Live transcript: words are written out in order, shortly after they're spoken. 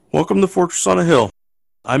Welcome to Fortress on a Hill.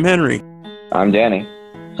 I'm Henry. I'm Danny.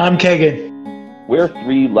 I'm Kagan. We're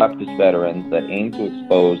three leftist veterans that aim to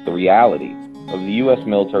expose the reality of the U.S.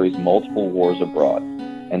 military's multiple wars abroad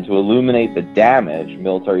and to illuminate the damage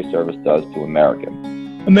military service does to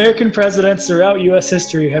Americans. American presidents throughout U.S.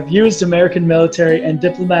 history have used American military and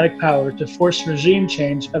diplomatic power to force regime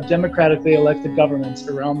change of democratically elected governments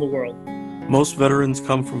around the world. Most veterans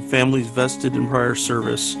come from families vested in prior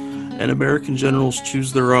service, and American generals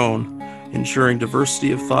choose their own, ensuring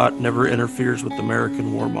diversity of thought never interferes with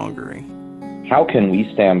American warmongering. How can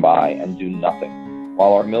we stand by and do nothing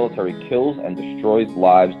while our military kills and destroys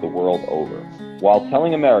lives the world over, while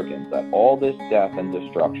telling Americans that all this death and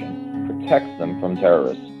destruction protects them from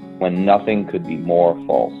terrorists when nothing could be more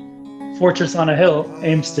false? Fortress on a Hill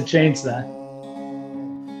aims to change that.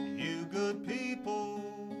 You good people,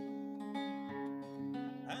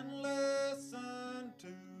 and listen to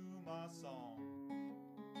my song.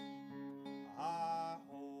 I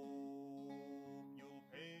hope you'll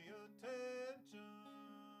pay attention.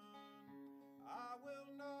 I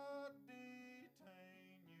will not detain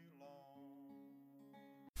you long.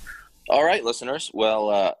 All right, listeners.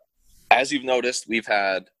 Well, as you've noticed, we've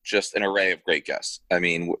had just an array of great guests. I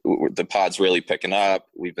mean, the pod's really picking up.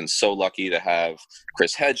 We've been so lucky to have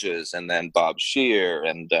Chris Hedges and then Bob Scheer.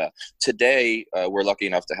 And today we're lucky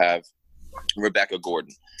enough to have Rebecca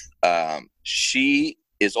Gordon. She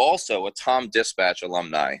is also a Tom Dispatch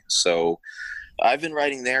alumni. So I've been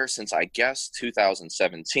writing there since, I guess,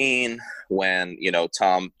 2017, when,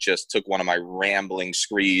 Tom just took one of my rambling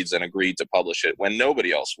screeds and agreed to publish it when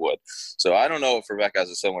nobody else would. So I don't know if Rebecca has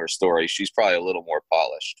a similar story. She's probably a little more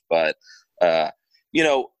polished, but,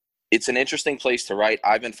 it's an interesting place to write.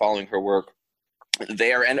 I've been following her work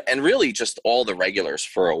there and really just all the regulars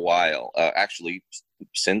for a while, actually,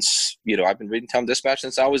 since, I've been reading Tom Dispatch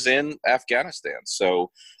since I was in Afghanistan. So,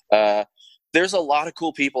 there's a lot of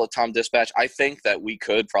cool people at Tom Dispatch. I think that we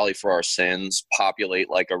could probably, for our sins, populate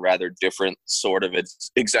like a rather different sort of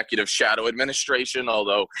executive shadow administration,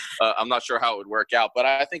 although I'm not sure how it would work out. But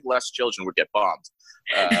I think less children would get bombed.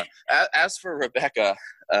 As for Rebecca,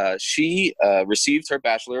 she received her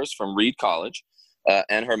bachelor's from Reed College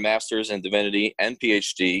and her master's in divinity and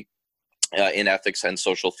PhD in ethics and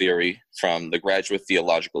social theory from the Graduate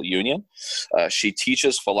Theological Union. She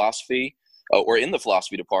teaches philosophy or in the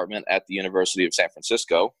philosophy department at the University of San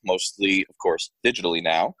Francisco, mostly, of course, digitally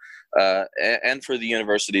now, and for the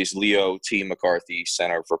university's Leo T. McCarthy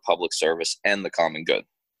Center for Public Service and the Common Good.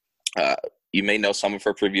 You may know some of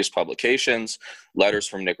her previous publications: Letters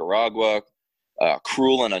from Nicaragua,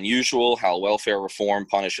 Cruel and Unusual, How Welfare Reform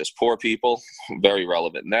Punishes Poor People, very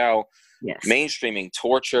relevant now. Yes. Mainstreaming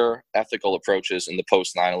Torture, Ethical Approaches in the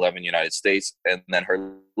Post 9/11 United States, and then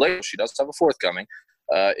her latest, she does have a forthcoming,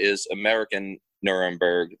 is American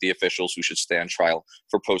Nuremberg, the officials who should stand trial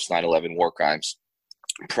for post 9/11 war crimes.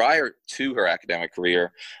 Prior to her academic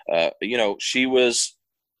career, she was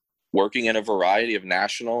working in a variety of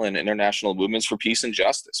national and international movements for peace and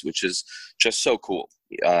justice, which is just so cool.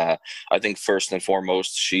 I think first and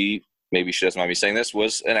foremost, maybe she doesn't mind me saying this,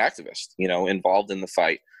 was an activist, involved in the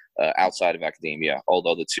fight outside of academia,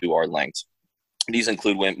 although the two are linked. These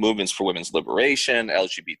include movements for women's liberation,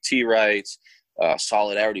 LGBT rights,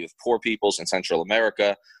 solidarity with poor peoples in Central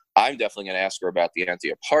America. I'm definitely going to ask her about the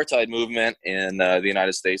anti-apartheid movement in the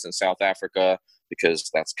United States and South Africa, because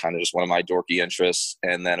that's kind of just one of my dorky interests.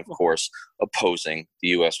 And then, of course, opposing the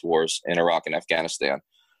U.S. wars in Iraq and Afghanistan.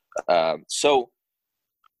 So,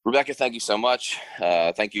 Rebecca, thank you so much.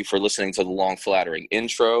 Thank you for listening to the long, flattering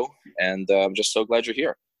intro. And I'm just so glad you're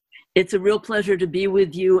here. It's a real pleasure to be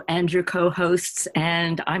with you and your co-hosts,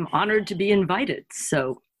 and I'm honored to be invited.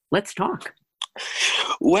 So let's talk.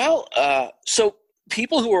 Well, so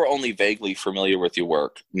people who are only vaguely familiar with your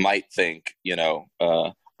work might think,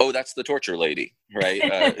 oh, that's the torture lady,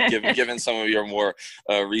 right? Given some of your more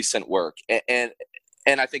recent work. And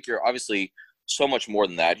I think you're obviously so much more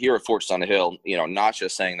than that. Here at Fortress on the Hill, not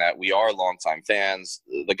just saying that, we are longtime fans.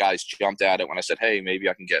 The guys jumped at it when I said, hey, maybe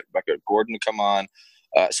I can get Rebecca Gordon to come on.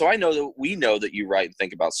 So we know that you write and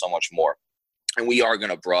think about so much more. And we are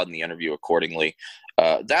going to broaden the interview accordingly.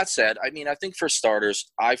 That said, I think for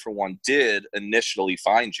starters, I, for one, did initially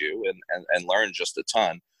find you and learn just a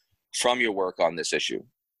ton from your work on this issue.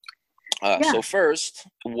 So first,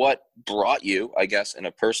 what brought you, I guess, in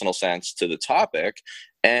a personal sense, to the topic?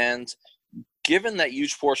 And given that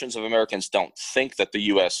huge portions of Americans don't think that the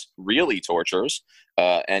U.S. really tortures,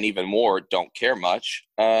 and even more, don't care much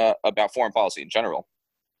about foreign policy in general,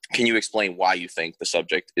 can you explain why you think the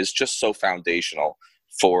subject is just so foundational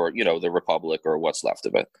for, the republic or what's left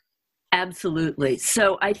of it? Absolutely.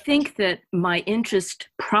 So I think that my interest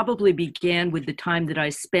probably began with the time that I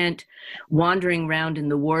spent wandering around in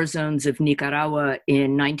the war zones of Nicaragua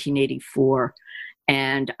in 1984.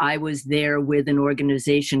 And I was there with an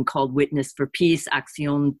organization called Witness for Peace,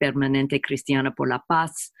 Acción Permanente Cristiana por la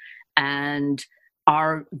Paz. And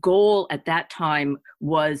our goal at that time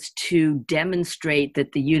was to demonstrate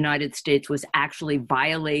that the United States was actually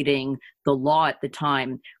violating the law at the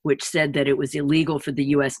time, which said that it was illegal for the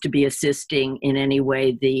U.S. to be assisting in any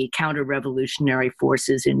way the counter-revolutionary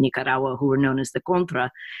forces in Nicaragua, who were known as the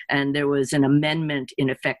Contra. And there was an amendment in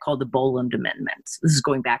effect called the Boland Amendments. This is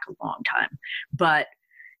going back a long time. But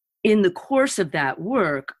in the course of that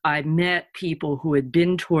work, I met people who had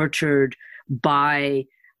been tortured by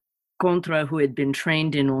Contra, who had been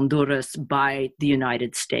trained in Honduras by the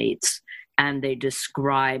United States. And they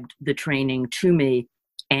described the training to me.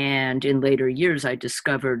 And in later years, I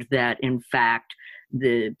discovered that, in fact,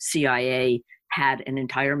 the CIA had an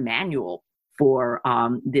entire manual for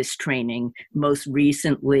this training, most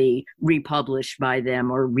recently republished by them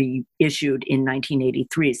or reissued in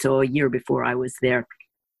 1983, so a year before I was there.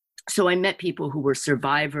 So I met people who were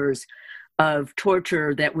survivors of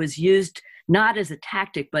torture that was used not as a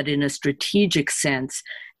tactic, but in a strategic sense,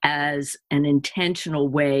 as an intentional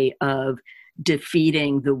way of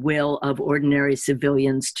defeating the will of ordinary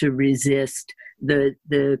civilians to resist the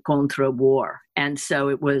Contra war. And so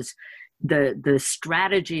it was the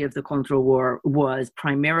strategy of the Contra war was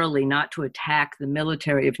primarily not to attack the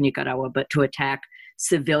military of Nicaragua, but to attack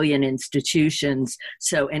civilian institutions.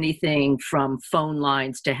 So anything from phone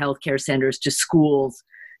lines to healthcare centers to schools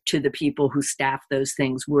to the people who staff those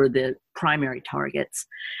things were the primary targets.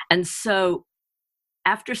 And so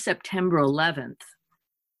after September 11th,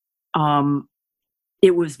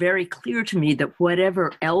 it was very clear to me that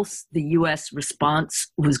whatever else the U.S. response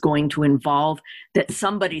was going to involve, that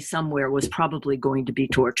somebody somewhere was probably going to be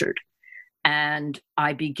tortured. And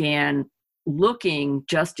I began looking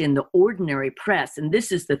just in the ordinary press, and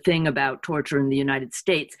this is the thing about torture in the United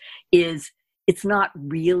States, is it's not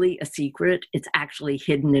really a secret. It's actually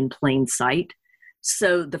hidden in plain sight.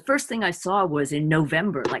 So the first thing I saw was in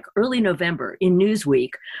November, like early November, in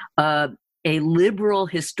Newsweek, a liberal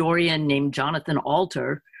historian named Jonathan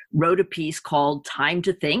Alter wrote a piece called Time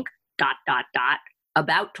to Think, ...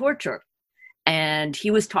 about torture. And he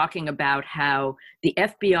was talking about how the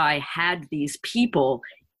FBI had these people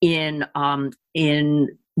in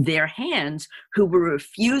their hands who were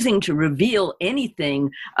refusing to reveal anything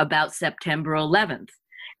about September 11th.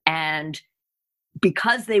 And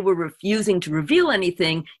because they were refusing to reveal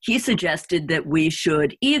anything, he suggested that we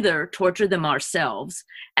should either torture them ourselves,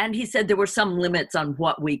 and he said there were some limits on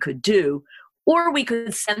what we could do, or we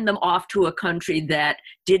could send them off to a country that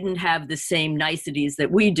didn't have the same niceties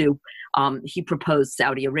that we do. He proposed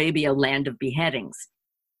Saudi Arabia, land of beheadings.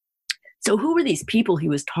 So who were these people he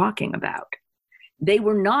was talking about? They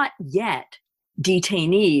were not yet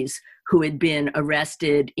detainees who had been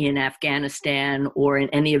arrested in Afghanistan or in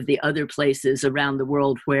any of the other places around the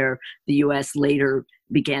world where the U.S. later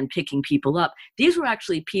began picking people up. These were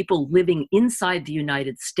actually people living inside the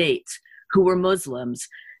United States who were Muslims,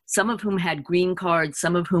 some of whom had green cards,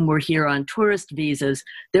 some of whom were here on tourist visas.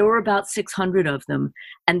 There were about 600 of them,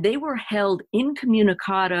 and they were held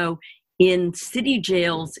incommunicado in city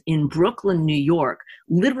jails in Brooklyn, New York,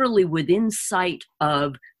 literally within sight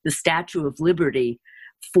of the Statue of Liberty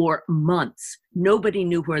for months. Nobody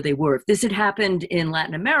knew where they were. If this had happened in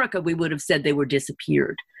Latin America, we would have said they were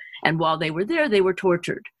disappeared. And while they were there, they were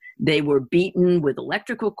tortured. They were beaten with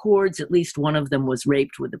electrical cords. At least one of them was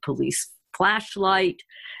raped with a police flashlight.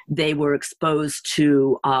 They were exposed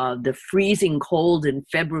to the freezing cold in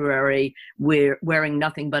February, wearing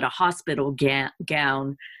nothing but a hospital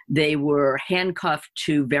gown. They were handcuffed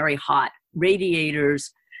to very hot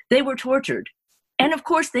radiators. They were tortured. And of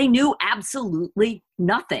course, they knew absolutely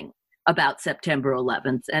nothing about September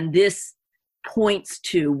 11th. And this points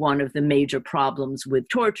to one of the major problems with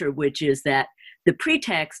torture, which is that the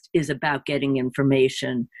pretext is about getting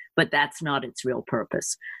information, but that's not its real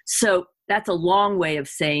purpose. So that's a long way of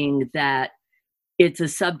saying that it's a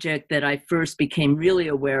subject that I first became really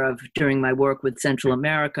aware of during my work with Central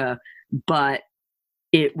America, but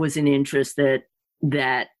it was an interest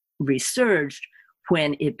that resurged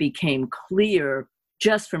when it became clear,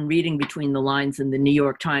 just from reading between the lines in the New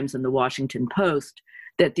York Times and the Washington Post,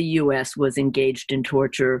 that the U.S. was engaged in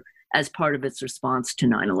torture as part of its response to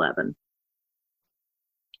 9/11.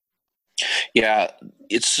 Yeah,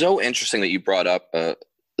 it's so interesting that you brought up the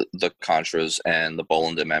Contras and the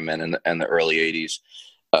Boland Amendment and the early 80s,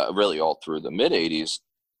 really all through the mid 80s,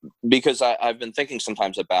 because I've been thinking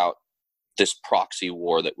sometimes about this proxy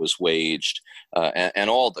war that was waged, and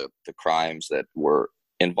all the crimes that were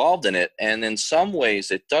involved in it. And in some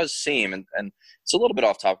ways, it does seem, and it's a little bit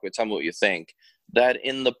off topic, but tell me what you think, that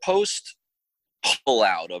in the post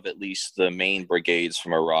pullout of at least the main brigades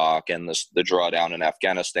from Iraq and the drawdown in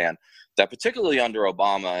Afghanistan, that particularly under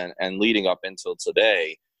Obama and leading up until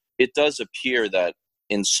today, it does appear that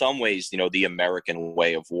in some ways, the American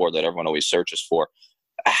way of war that everyone always searches for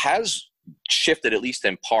has shifted, at least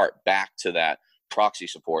in part, back to that proxy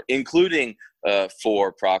support, including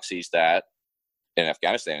for proxies that in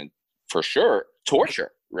Afghanistan, for sure,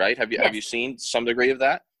 torture, right? Have you seen some degree of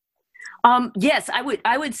that? Yes,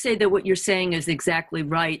 I would say that what you're saying is exactly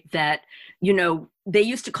right, that, they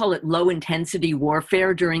used to call it low intensity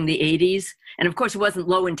warfare during the 80s. And of course, it wasn't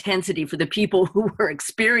low intensity for the people who were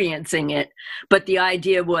experiencing it. But the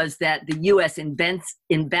idea was that the U.S.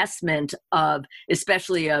 investment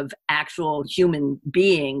especially of actual human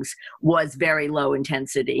beings, was very low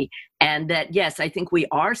intensity. And that, yes, I think we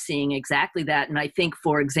are seeing exactly that. And I think,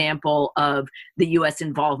 for example, of the U.S.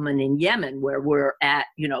 involvement in Yemen, where we're at,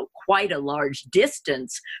 quite a large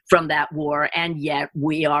distance from that war. And yet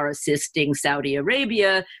we are assisting Saudi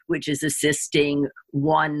Arabia, which is assisting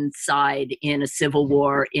one side in a civil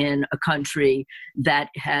war in a country that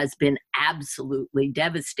has been absolutely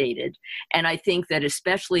devastated. And I think that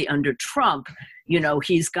especially under Trump,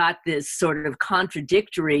 he's got this sort of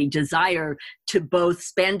contradictory desire to both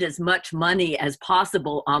spend as much money as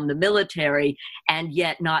possible on the military and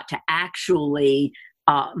yet not to actually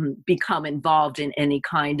become involved in any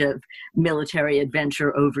kind of military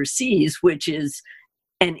adventure overseas, which is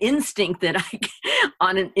an instinct that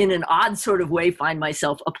in an odd sort of way, find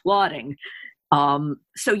myself applauding.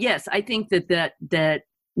 So yes, I think that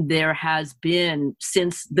there has been,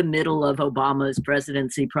 since the middle of Obama's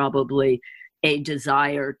presidency, probably a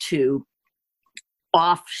desire to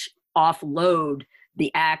offload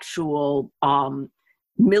the actual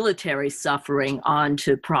military suffering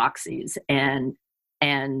onto proxies and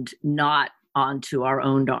not onto our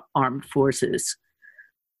own armed forces.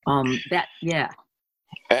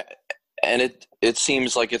 And it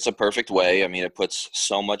seems like it's a perfect way. I mean, it puts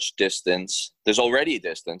so much distance. There's already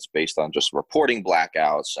distance based on just reporting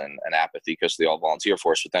blackouts and apathy because the all-volunteer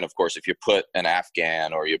force. But then, of course, if you put an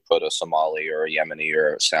Afghan or you put a Somali or a Yemeni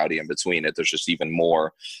or a Saudi in between it, there's just even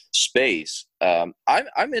more space.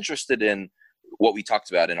 I'm interested in what we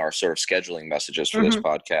talked about in our sort of scheduling messages for this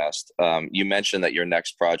podcast. You mentioned that your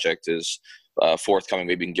next project is forthcoming.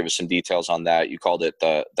 Maybe you can give us some details on that. You called it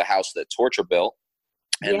the House That Torture Built.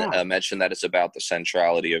 And mentioned that it's about the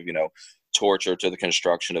centrality of, torture to the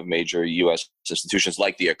construction of major U.S. institutions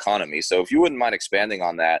like the economy. So if you wouldn't mind expanding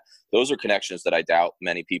on that, those are connections that I doubt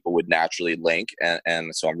many people would naturally link.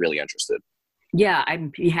 And so I'm really interested. Yeah,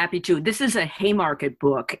 I'd be happy to. This is a Haymarket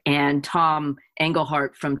book, and Tom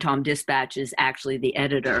Engelhart from Tom Dispatch is actually the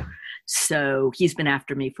editor. So he's been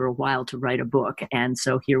after me for a while to write a book, and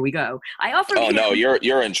so here we go. I offered. Oh no,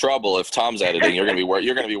 you're in trouble if Tom's editing. You're gonna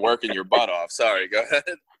be working your butt off. Sorry, go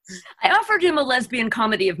ahead. I offered him a lesbian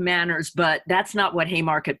comedy of manners, but that's not what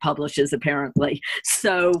Haymarket publishes, apparently.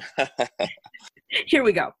 So here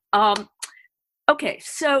we go. Okay,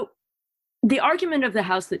 so. The argument of the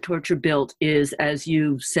House That Torture Built is, as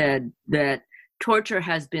you said, that torture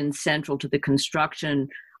has been central to the construction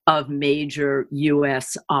of major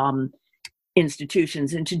U.S.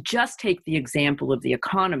 institutions. And to just take the example of the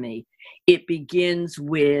economy, it begins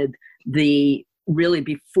with really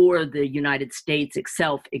before the United States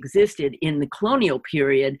itself existed in the colonial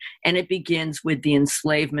period, and it begins with the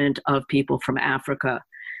enslavement of people from Africa.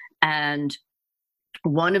 And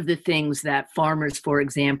one of the things that farmers, for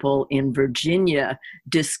example, in Virginia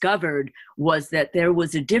discovered was that there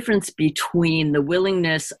was a difference between the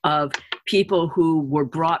willingness of people who were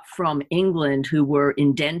brought from England, who were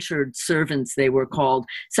indentured servants, they were called.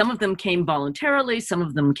 Some of them came voluntarily, some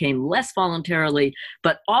of them came less voluntarily,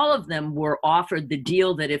 but all of them were offered the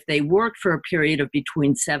deal that if they worked for a period of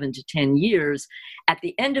between 7 to 10 years, at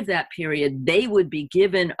the end of that period, they would be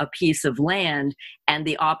given a piece of land and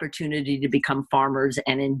the opportunity to become farmers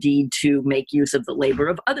and indeed to make use of the labor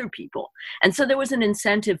of other people. And so there was an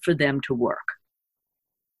incentive for them to work.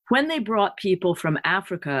 When they brought people from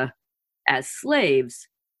Africa as slaves,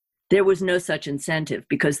 there was no such incentive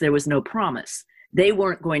because there was no promise. They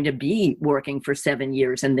weren't going to be working for 7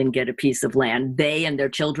 years and then get a piece of land. They and their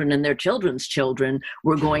children and their children's children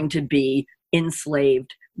were going to be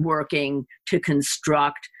enslaved, working to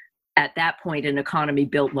construct, at that point, an economy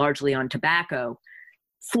built largely on tobacco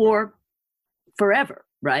for forever,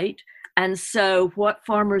 right? And so what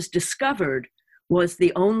farmers discovered was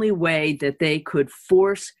the only way that they could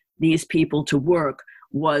force these people to work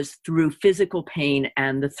was through physical pain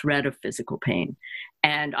and the threat of physical pain.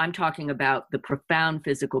 And I'm talking about the profound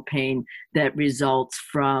physical pain that results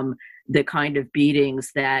from the kind of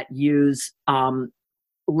beatings that use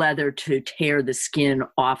leather to tear the skin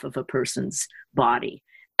off of a person's body.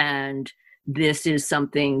 And this is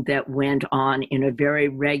something that went on in a very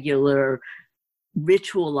regular,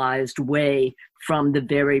 ritualized way from the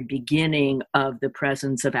very beginning of the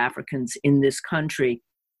presence of Africans in this country.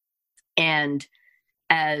 And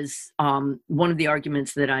as one of the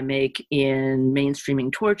arguments that I make in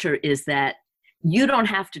mainstreaming torture is that you don't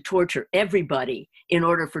have to torture everybody in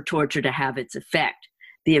order for torture to have its effect.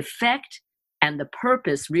 The effect and the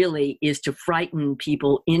purpose really is to frighten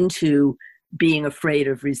people into being afraid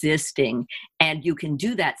of resisting. And you can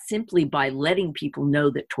do that simply by letting people know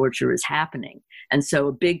that torture is happening. And so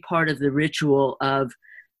a big part of the ritual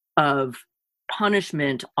of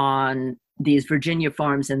punishment on these Virginia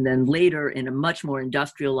farms, and then later in a much more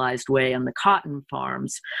industrialized way on the cotton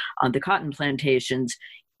farms, on the cotton plantations,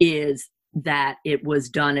 is that it was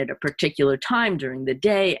done at a particular time during the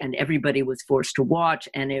day and everybody was forced to watch,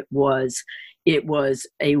 and it was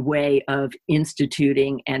a way of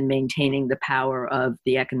instituting and maintaining the power of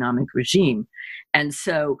the economic regime. And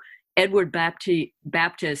so Edward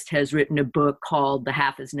Baptist has written a book called The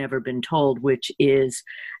Half Has Never Been Told, which is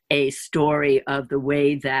a story of the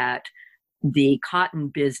way that the cotton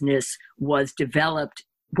business was developed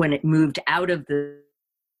when it moved out of the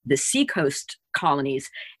seacoast colonies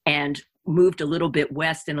and moved a little bit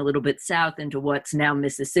west and a little bit south into what's now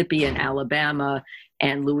Mississippi and Alabama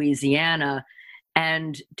and Louisiana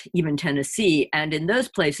and even Tennessee. And in those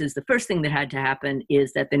places, the first thing that had to happen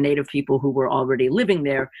is that the native people who were already living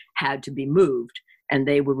there had to be moved. And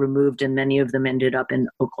they were removed, and many of them ended up in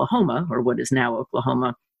Oklahoma, or what is now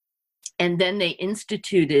Oklahoma. And then they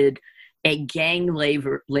instituted a gang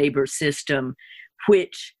labor system,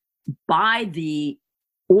 which by the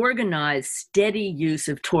organized, steady use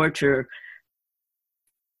of torture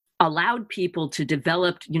allowed people to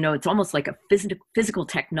develop, it's almost like a physical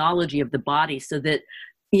technology of the body, so that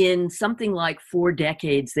in something like 4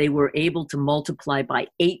 decades, they were able to multiply by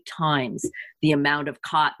 8 times the amount of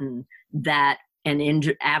cotton that an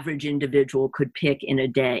average individual could pick in a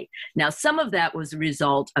day. Now, some of that was a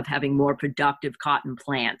result of having more productive cotton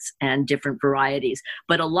plants and different varieties,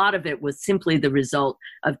 but a lot of it was simply the result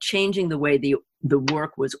of changing the way the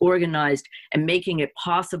work was organized and making it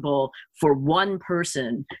possible for one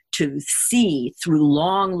person to see through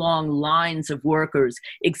long, long lines of workers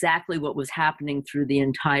exactly what was happening through the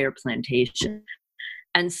entire plantation.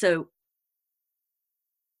 And so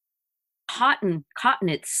cotton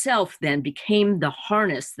itself then became the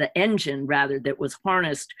harness, the engine rather, that was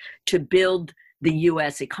harnessed to build the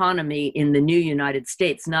U.S. economy in the new United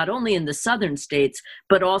States, not only in the southern states,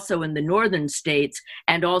 but also in the northern states,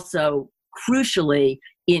 and also crucially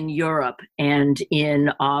in Europe and in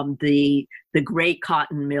the great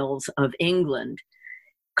cotton mills of England.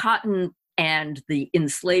 Cotton and the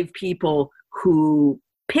enslaved people who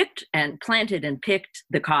picked and planted and picked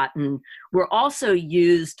the cotton were also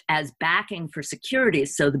used as backing for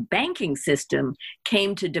securities. So the banking system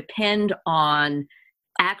came to depend on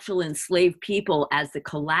actual enslaved people as the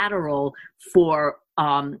collateral for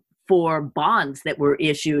bonds that were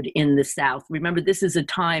issued in the South. Remember, this is a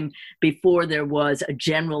time before there was a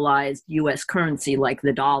generalized U.S. currency like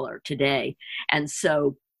the dollar today. And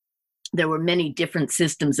so there were many different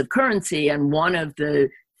systems of currency, and one of the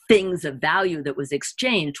things of value that was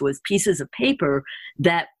exchanged was pieces of paper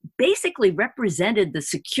that basically represented the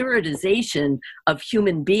securitization of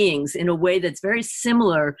human beings in a way that's very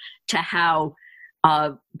similar to how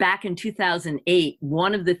back in 2008,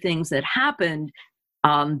 one of the things that happened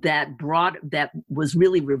that was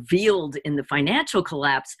really revealed in the financial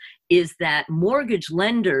collapse is that mortgage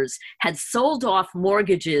lenders had sold off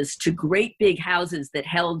mortgages to great big houses that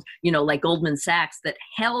held, like Goldman Sachs, that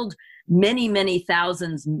held many, many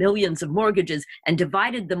thousands, millions of mortgages, and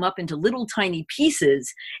divided them up into little tiny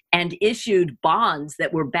pieces and issued bonds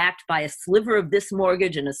that were backed by a sliver of this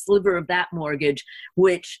mortgage and a sliver of that mortgage,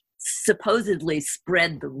 which supposedly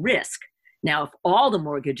spread the risk. Now, if all the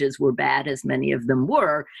mortgages were bad, as many of them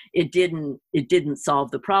were, it didn't solve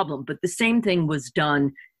the problem. But the same thing was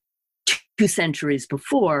done 2 centuries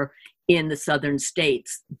before in the southern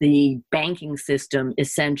states. The banking system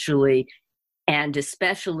essentially, and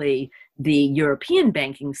especially the European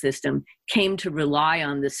banking system, came to rely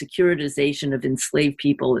on the securitization of enslaved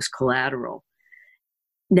people as collateral.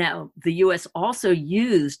 Now, the U.S. also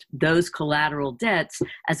used those collateral debts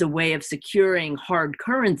as a way of securing hard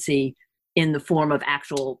currency in the form of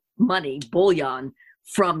actual money, bullion,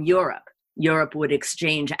 from Europe. Europe would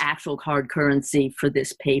exchange actual hard currency for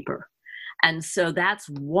this paper. And so that's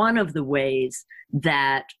one of the ways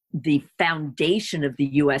that the foundation of the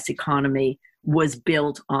US economy was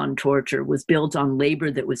built on torture, was built on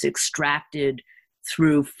labor that was extracted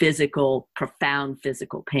through profound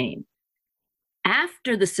physical pain.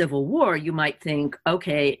 After the Civil War, you might think,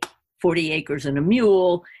 okay, 40 acres and a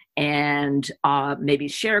mule, and maybe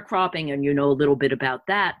sharecropping, and you know a little bit about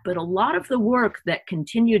that. But a lot of the work that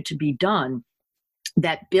continued to be done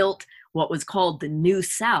that built what was called the New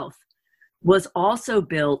South was also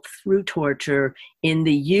built through torture in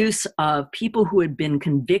the use of people who had been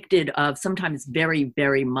convicted of sometimes very,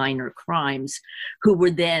 very minor crimes, who were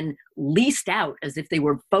then leased out as if they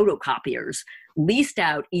were photocopiers, leased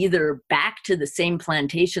out either back to the same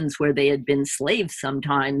plantations where they had been slaves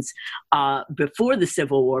sometimes before the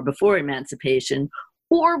Civil War, before emancipation,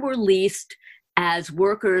 or were leased as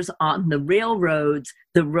workers on the railroads,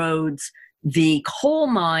 the roads, the coal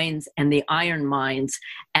mines and the iron mines.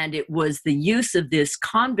 And it was the use of this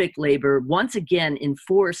convict labor, once again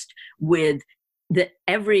enforced with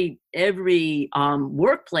every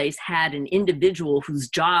workplace had an individual whose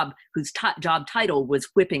job title was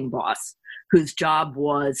whipping boss, whose job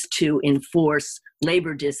was to enforce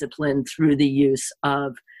labor discipline through the use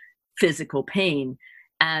of physical pain.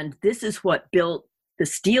 And this is what built the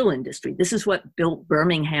steel industry. This is what built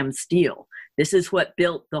Birmingham Steel. This is what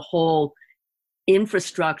built the whole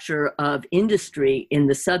infrastructure of industry in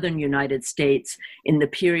the southern United States in the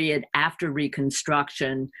period after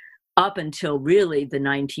Reconstruction up until really the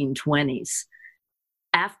 1920s.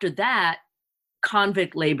 After that,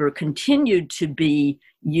 convict labor continued to be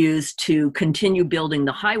used to continue building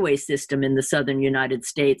the highway system in the southern United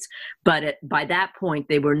States, but by that point,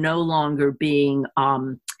 they were no longer being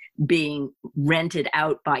rented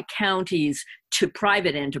out by counties to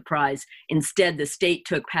private enterprise. Instead, the state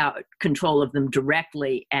took control of them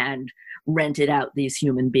directly and rented out these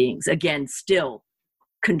human beings, again, still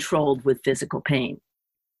controlled with physical pain.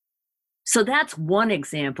 So that's one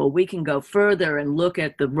example. We can go further and look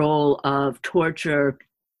at the role of torture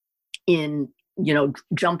in,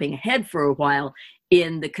 jumping ahead for a while,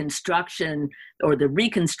 in the construction or the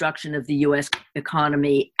reconstruction of the US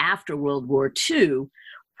economy after World War II,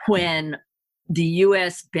 when the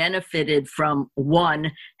US benefited from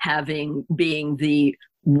being the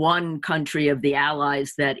one country of the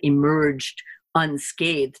Allies that emerged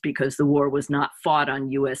unscathed because the war was not fought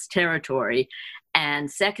on US territory,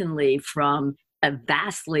 and secondly, from a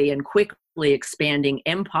vastly and quickly expanding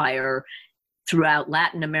empire throughout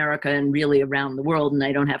Latin America and really around the world. And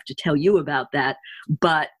I don't have to tell you about that,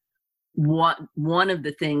 but one of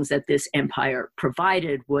the things that this empire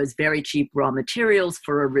provided was very cheap raw materials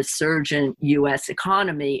for a resurgent US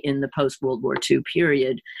economy in the post-World War II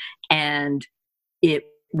period. And it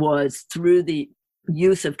was through the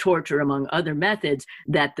use of torture, among other methods,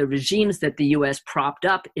 that the regimes that the US propped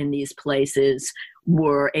up in these places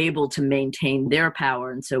were able to maintain their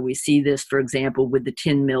power. And so we see this, for example, with the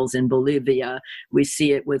tin mills in Bolivia. We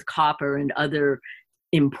see it with copper and other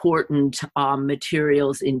important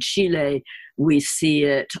materials in Chile. We see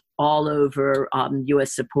it all over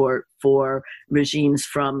U.S. support for regimes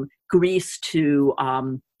from Greece to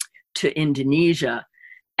Indonesia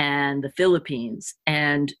and the Philippines,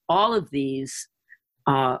 and all of these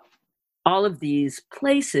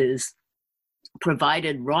places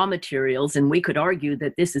provided raw materials, and we could argue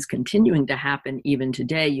that this is continuing to happen even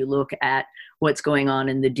today. You look at what's going on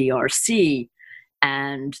in the DRC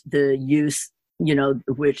and the use,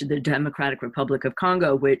 which the Democratic Republic of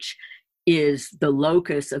Congo, which is the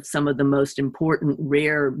locus of some of the most important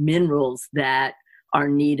rare minerals that are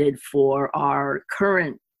needed for our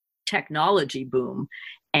current technology boom.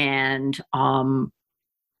 And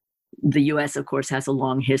the US, of course, has a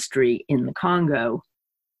long history in the Congo.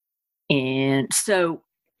 And so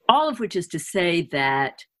all of which is to say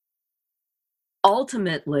that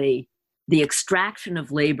ultimately the extraction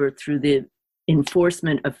of labor through the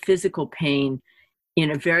enforcement of physical pain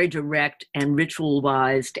in a very direct and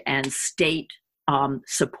ritualized and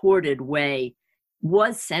state-supported way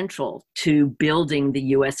was central to building the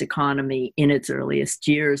U.S. economy in its earliest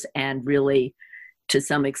years, and really, to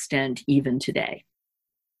some extent, even today.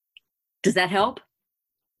 Does that help?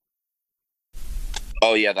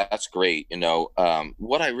 Oh, yeah, that's great.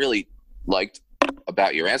 What I really liked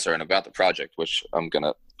about your answer and about the project, which I'm going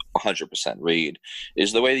to 100% read,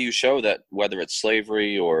 is the way that you show that whether it's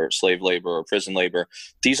slavery or slave labor or prison labor,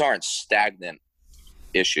 these aren't stagnant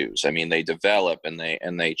issues. I mean, they develop and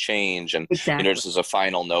they change. And exactly. Just as a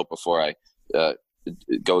final note before I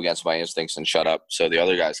go against my instincts and shut up so the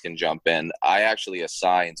other guys can jump in. I actually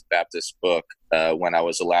assigned Baptist Book when I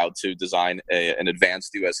was allowed to design an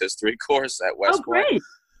advanced U.S. history course at West Point. Great.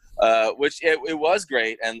 Which it was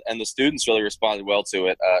great, and the students really responded well to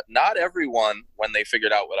it. Not everyone, when they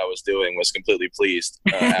figured out what I was doing, was completely pleased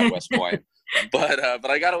at West Point, but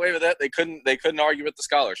I got away with it. They couldn't argue with the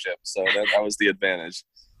scholarship, so that was the advantage.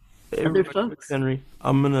 Hey, Other Rebecca folks? Henry,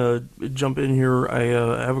 I'm gonna jump in here. I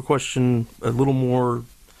have a question a little more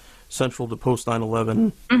central to post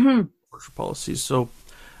 9/11 torture policies. So,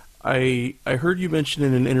 I heard you mention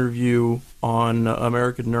in an interview on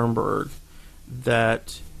American Nuremberg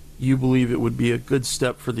that you believe it would be a good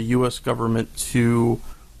step for the U.S. government to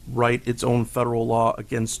write its own federal law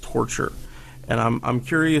against torture, and I'm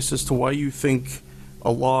curious as to why you think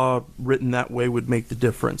a law written that way would make the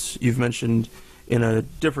difference. You've mentioned in a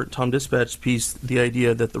different Tom Dispatch piece the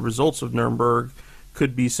idea that the results of Nuremberg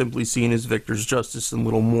could be simply seen as victor's justice and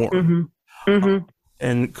little more.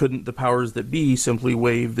 And couldn't the powers that be simply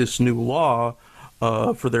waive this new law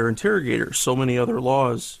for their interrogators? So many other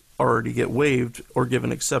laws already get waived or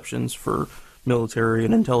given exceptions for military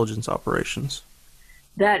and intelligence operations.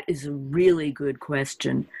 That is a really good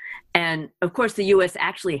question. And of course, the U.S.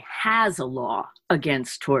 actually has a law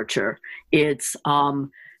against torture. It's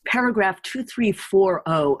paragraph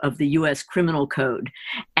 2340 of the U.S. Criminal Code,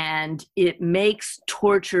 and it makes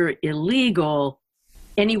torture illegal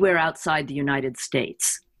anywhere outside the United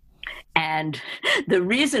States. And the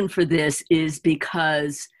reason for this is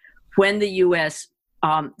because when the U.S.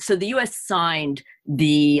 So the U.S. signed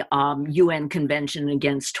the UN Convention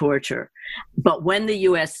Against Torture, but when the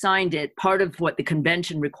U.S. signed it, part of what the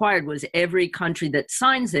convention required was every country that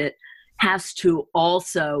signs it has to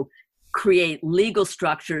also create legal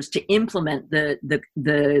structures to implement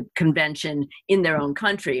the convention in their own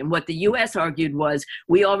country. And what the U.S. argued was,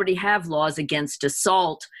 we already have laws against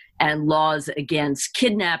assault and laws against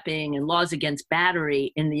kidnapping and laws against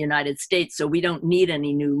battery in the United States, so we don't need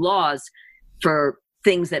any new laws for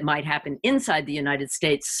things that might happen inside the United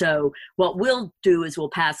States. So what we'll do is we'll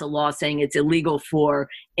pass a law saying it's illegal for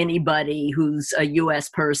anybody who's a U.S.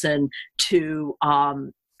 person to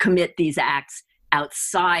commit these acts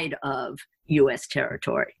outside of U.S.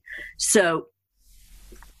 territory. So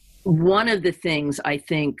one of the things I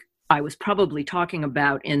think I was probably talking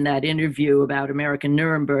about in that interview about American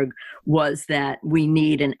Nuremberg was that we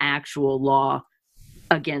need an actual law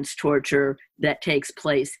against torture that takes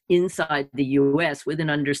place inside the U.S. with an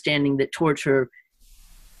understanding that torture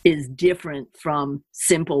is different from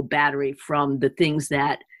simple battery, from the things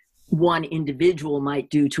that one individual might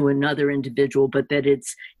do to another individual, but that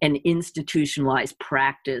it's an institutionalized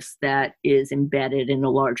practice that is embedded in a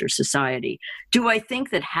larger society. Do I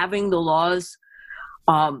think that having the laws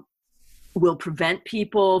will prevent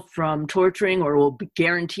people from torturing, or will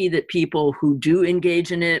guarantee that people who do engage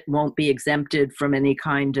in it won't be exempted from any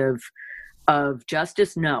kind of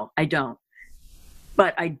justice? No, I don't.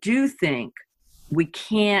 But I do think we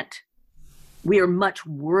are much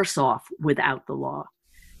worse off without the law.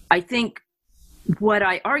 I think what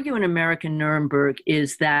I argue in American Nuremberg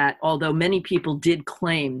is that although many people did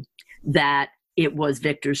claim that it was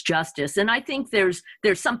victor's justice, and I think there's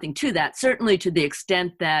something to that, certainly to the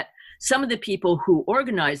extent that some of the people who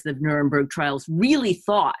organized the Nuremberg trials really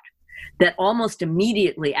thought that almost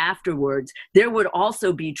immediately afterwards, there would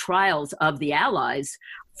also be trials of the Allies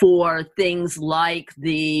for things like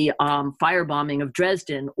the firebombing of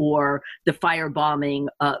Dresden, or the firebombing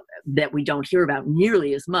that we don't hear about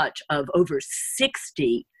nearly as much, of over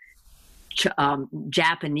 60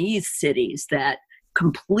 Japanese cities that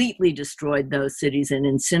completely destroyed those cities and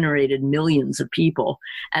incinerated millions of people,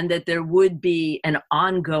 and that there would be an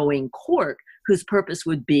ongoing court whose purpose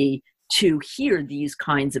would be to hear these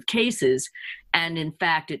kinds of cases. And in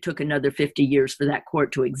fact, it took another 50 years for that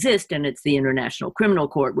court to exist, and it's the International Criminal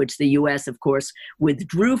Court, which the U.S., of course,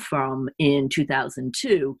 withdrew from in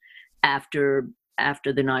 2002 after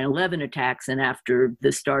the 9/11 attacks and after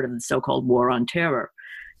the start of the so-called War on Terror.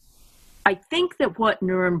 I think that what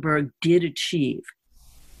Nuremberg did achieve,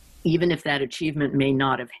 even if that achievement may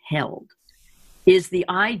not have held, is the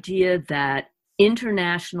idea that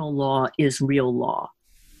international law is real law,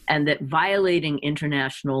 and that violating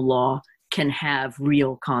international law can have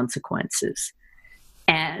real consequences.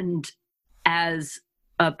 And as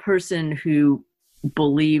a person who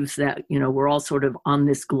believes that, we're all sort of on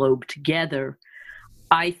this globe together,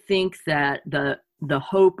 I think that the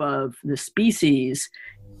hope of the species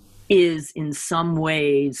is in some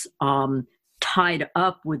ways tied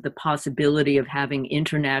up with the possibility of having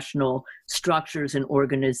international structures and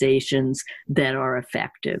organizations that are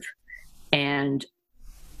effective. And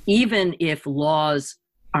even if laws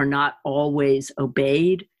are not always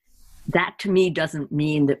obeyed, that to me doesn't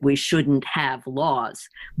mean that we shouldn't have laws.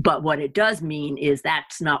 But what it does mean is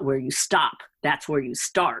that's not where you stop. That's where you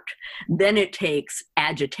start. Then it takes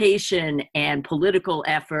agitation and political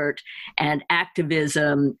effort and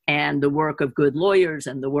activism and the work of good lawyers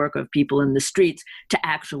and the work of people in the streets to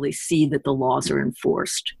actually see that the laws are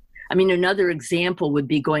enforced. I mean, another example would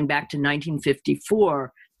be going back to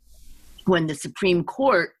 1954, when the Supreme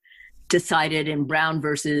Court decided in Brown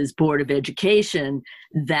versus Board of Education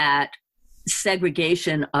that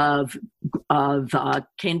segregation of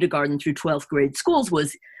kindergarten through 12th grade schools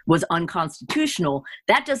was unconstitutional.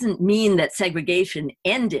 That doesn't mean that segregation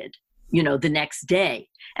ended, the next day.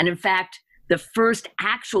 And in fact, the first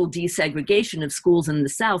actual desegregation of schools in the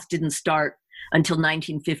South didn't start until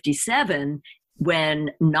 1957,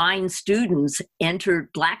 when 9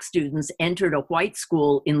 Black students entered a white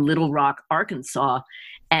school in Little Rock, Arkansas.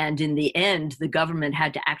 And in the end, the government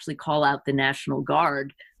had to actually call out the National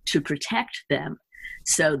Guard to protect them.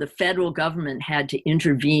 So the federal government had to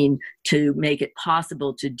intervene to make it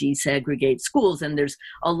possible to desegregate schools. And there's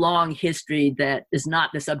a long history that is not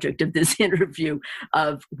the subject of this interview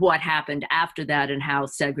of what happened after that and how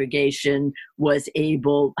segregation was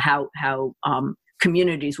how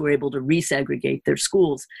communities were able to resegregate their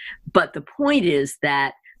schools. But the point is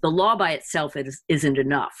that the law by itself isn't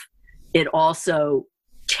enough. It also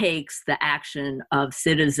takes the action of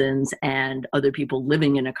citizens and other people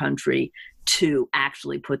living in a country to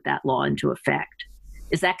actually put that law into effect.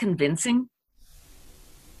 Is that convincing?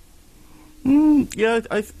 Yeah,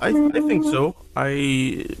 I think so.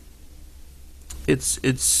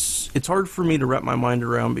 It's hard for me to wrap my mind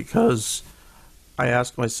around, because I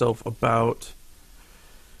ask myself about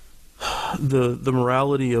the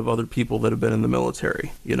morality of other people that have been in the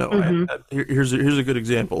military. Here's a good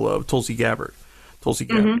example of Tulsi Gabbard.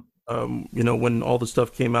 When all the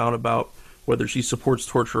stuff came out about whether she supports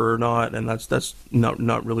torture or not, and that's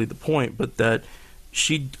not really the point, but that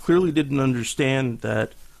she clearly didn't understand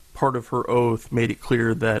that part of her oath made it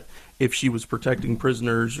clear that if she was protecting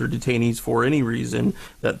prisoners or detainees for any reason,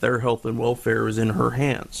 that their health and welfare is in her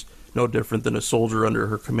hands, no different than a soldier under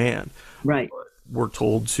her command. Right. But we're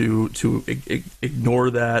told to ignore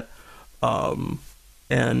that.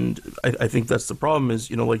 And I think that's the problem is,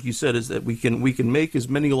 like you said, is that we can make as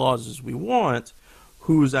many laws as we want.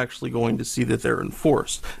 Who's actually going to see that they're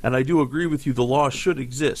enforced? And I do agree with you, the law should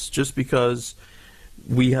exist. Just because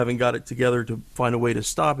we haven't got it together to find a way to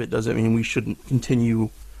stop it doesn't mean we shouldn't continue.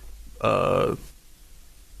 Sorry,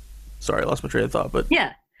 I lost my train of thought, but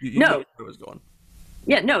yeah, you know where I was going.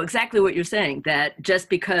 Yeah, no, exactly what you're saying, that just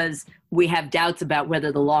because we have doubts about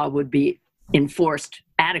whether the law would be enforced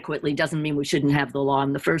adequately doesn't mean we shouldn't have the law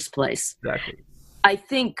in the first place. Exactly. I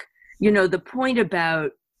think, the point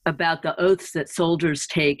about the oaths that soldiers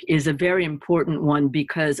take is a very important one,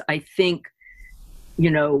 because I think,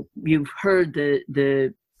 you've heard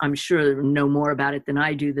I'm sure know more about it than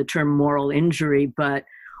I do, the term moral injury, but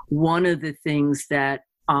one of the things that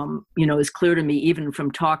is clear to me, even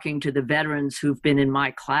from talking to the veterans who've been in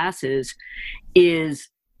my classes, is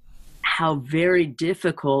how very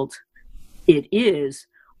difficult it is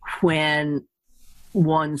when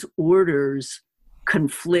one's orders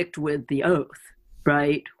conflict with the oath,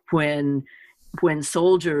 right? When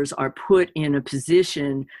soldiers are put in a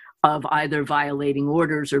position of either violating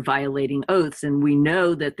orders or violating oaths, and we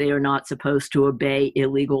know that they are not supposed to obey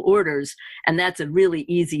illegal orders. And that's a really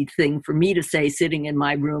easy thing for me to say sitting in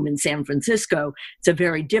my room in San Francisco. It's a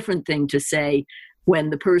very different thing to say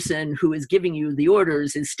when the person who is giving you the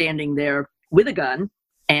orders is standing there with a gun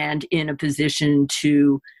and in a position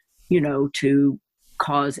to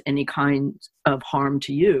cause any kind of harm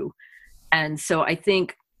to you. And so I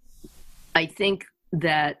think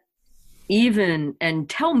that and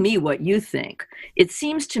tell me what you think, it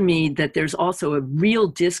seems to me that there's also a real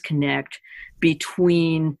disconnect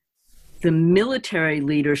between the military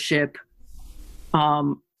leadership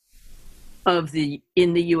in the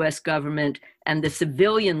U.S. government and the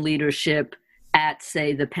civilian leadership at,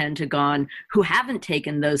 say, the Pentagon, who haven't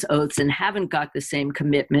taken those oaths and haven't got the same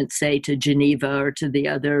commitment, say, to Geneva or to the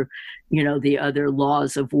other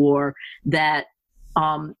laws of war, that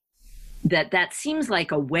seems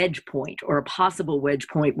like a wedge point, or a possible wedge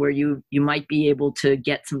point where you might be able to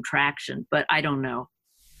get some traction, but I don't know.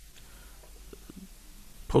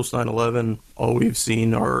 Post 9/11, all we've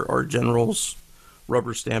seen are generals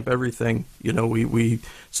rubber stamp everything. We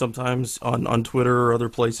sometimes on Twitter or other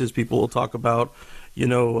places, people will talk about,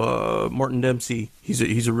 Martin Dempsey.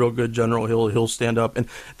 He's a real good general. He'll stand up. And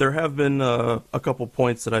there have been a couple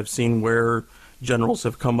points that I've seen where, generals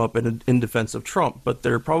have come up in defense of Trump, but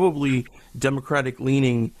they're probably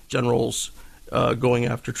Democratic-leaning generals going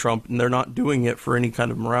after Trump, and they're not doing it for any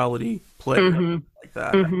kind of morality play like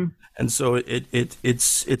that. And so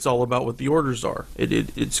it's all about what the orders are.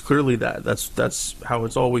 It's clearly that's how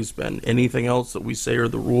it's always been. Anything else that we say are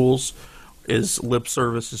the rules is lip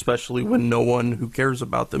service, especially when no one who cares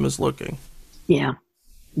about them is looking. Yeah.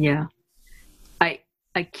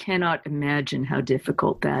 I cannot imagine how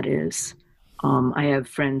difficult that is. I have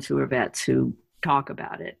friends who are vets who talk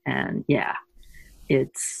about it, and yeah,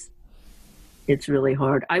 it's really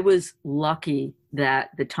hard. I was lucky that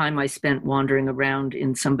the time I spent wandering around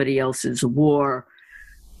in somebody else's war,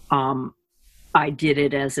 I did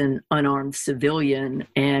it as an unarmed civilian,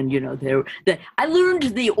 and I learned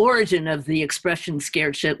the origin of the expression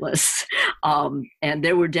 "scared shitless," and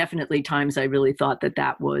there were definitely times I really thought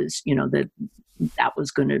that was, that was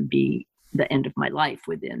going to be the end of my life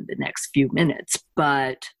within the next few minutes.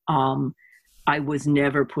 But I was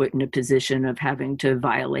never put in a position of having to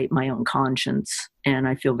violate my own conscience, and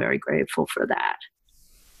I feel very grateful for that.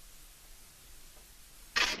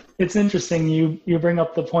 It's interesting you bring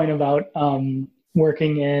up the point about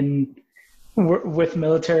working with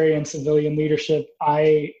military and civilian leadership.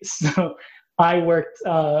 I worked.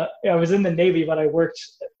 I was in the Navy, but I worked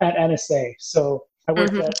at NSA. So I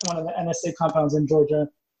worked at one of the NSA compounds in Georgia,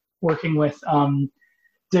 working with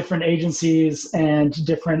different agencies and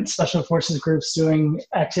different special forces groups doing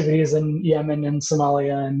activities in Yemen and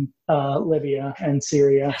Somalia and Libya and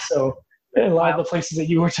Syria. So a lot of the places that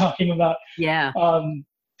you were talking about. Yeah.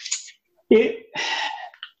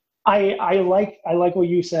 I like what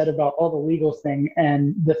you said about all the legal thing,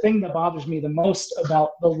 and the thing that bothers me the most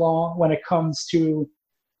about the law when it comes to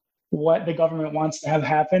what the government wants to have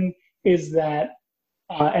happen is that,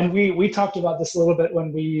 and we talked about this a little bit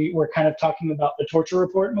when we were kind of talking about the Torture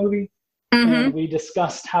Report movie, and we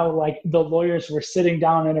discussed how like the lawyers were sitting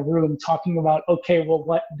down in a room talking about, okay, well,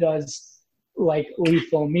 what does like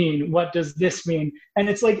lethal mean? What does this mean? And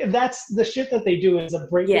it's like, that's the shit that they do, is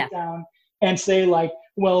break it down and say like,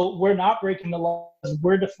 well, we're not breaking the laws,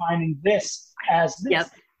 we're defining this as this.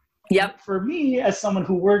 Yep. For me, as someone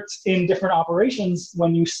who worked in different operations,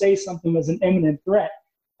 when you say something is an imminent threat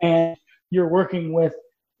and you're working with,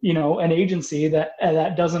 an agency that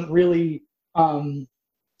doesn't really,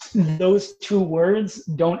 those two words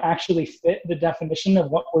don't actually fit the definition of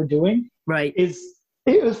what we're doing. Right.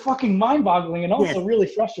 It was fucking mind-boggling and also really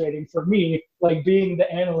frustrating for me, like being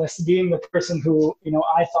the analyst, being the person who,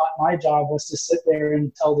 I thought my job was to sit there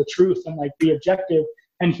and tell the truth and like be objective.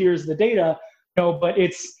 And here's the data, but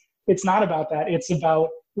it's not about that. It's about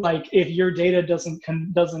like, if your data doesn't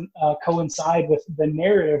coincide with the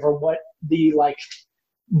narrative or what the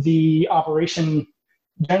operation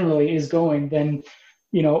generally is going, then,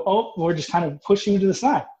 we're just kind of pushing you to the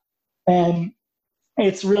side. And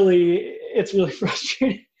it's really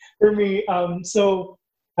frustrating for me. So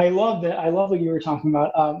I love that. I love what you were talking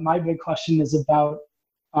about. My big question is about,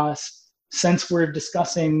 since we're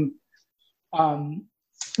discussing,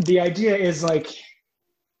 the idea is like,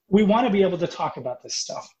 we want to be able to talk about this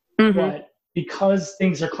stuff, but because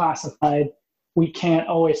things are classified, we can't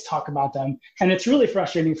always talk about them. And it's really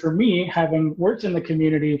frustrating for me, having worked in the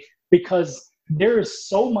community, because there is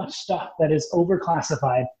so much stuff that is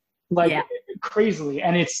overclassified, crazily.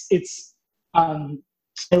 And I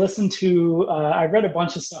listened to, I read a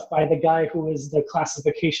bunch of stuff by the guy who was the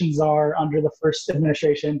classification czar under the first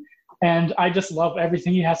administration. And I just love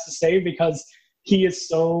everything he has to say, because he is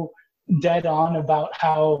so dead on about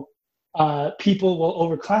how people will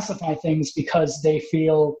overclassify things because they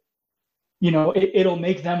feel, it'll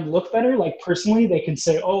make them look better. Like personally, they can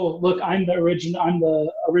say, oh, look, I'm the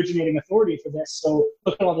originating authority for this. So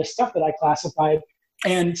look at all this stuff that I classified.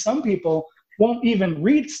 And some people won't even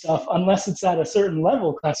read stuff unless it's at a certain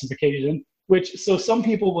level classification, so some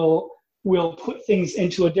people will put things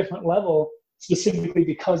into a different level specifically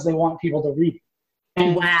because they want people to read it.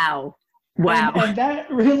 And, Wow. And that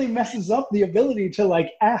really messes up the ability to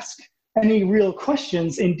like ask any real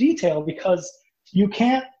questions in detail, because you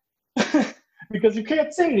can't say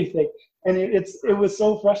anything. And it was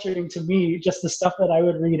so frustrating to me, just the stuff that I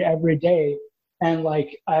would read every day. And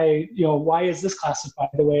like, why is this classified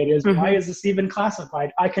the way it is? Why is this even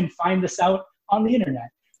classified? I can find this out on the internet.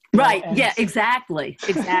 Right. Yeah, exactly.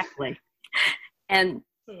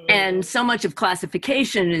 And so much of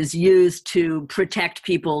classification is used to protect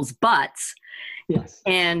people's butts. Yes.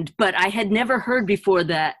 But I had never heard before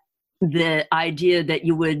that the idea that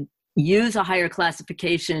you would use a higher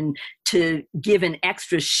classification to give an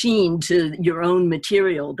extra sheen to your own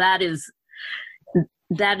material. That is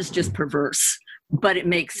just perverse. but it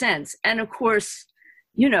makes sense. And of course,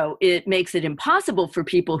 it makes it impossible for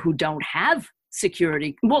people who don't have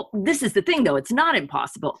security. Well, this is the thing, though. It's not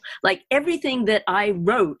impossible. Like everything that I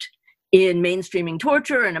wrote in Mainstreaming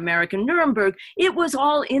Torture and American Nuremberg, it was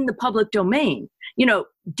all in the public domain.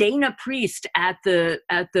 Dana Priest at the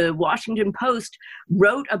Washington Post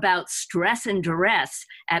wrote about stress and duress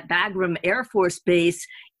at Bagram Air Force Base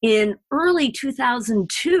in early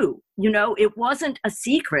 2002. It wasn't a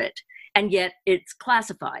secret, and yet it's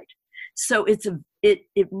classified. So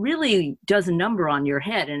it really does a number on your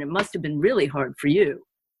head, and it must have been really hard for you.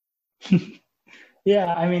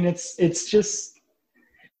 Yeah, I mean, it's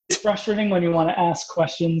frustrating when you want to ask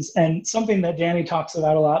questions, and something that Danny talks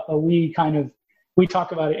about a lot, but we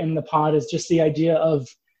talk about it in the pod, is just the idea of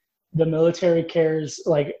the military cares,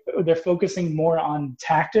 like they're focusing more on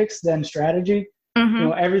tactics than strategy.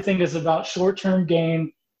 Mm-hmm. Everything is about short-term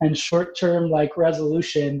gain and short-term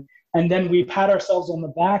resolution. And then we pat ourselves on the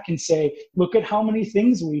back and say, look at how many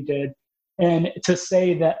things we did. And to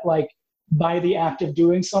say that by the act of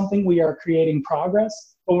doing something, we are creating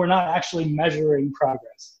progress, but we're not actually measuring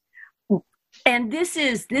progress. And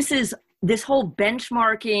this whole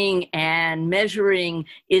benchmarking and measuring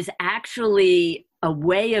is actually a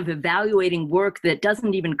way of evaluating work that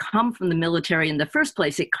doesn't even come from the military in the first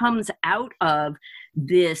place. It comes out of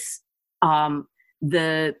this,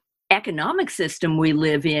 the economic system we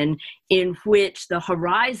live in which the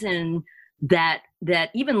horizon that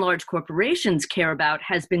even large corporations care about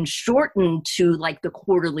has been shortened to the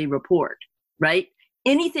quarterly report, right?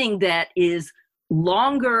 Anything that is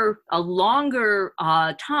a longer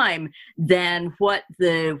time than what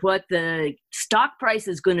the stock price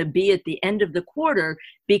is going to be at the end of the quarter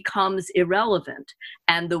becomes irrelevant.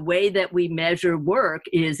 And the way that we measure work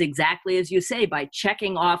is exactly as you say, by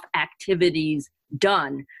checking off activities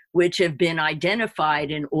done, which have been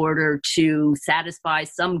identified in order to satisfy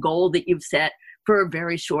some goal that you've set for a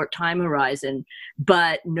very short time horizon.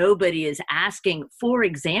 But nobody is asking, for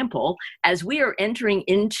example, as we are entering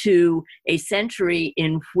into a century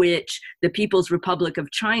in which the People's Republic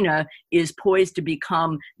of China is poised to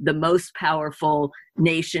become the most powerful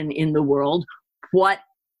nation in the world, what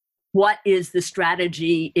is the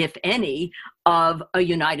strategy, if any, of a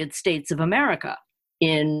United States of America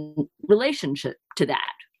in relationship to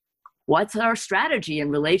that? What's our strategy in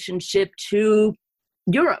relationship to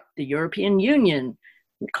Europe, the European Union,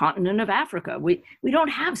 the continent of Africa? We don't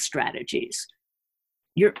have strategies.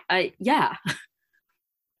 Yeah.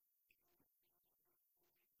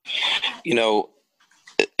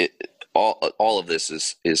 All of this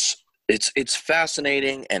is it's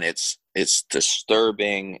fascinating, and it's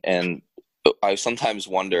disturbing, and I sometimes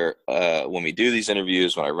wonder when we do these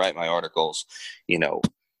interviews, when I write my articles,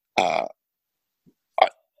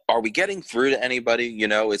 are we getting through to anybody?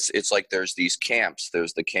 It's like there's these camps.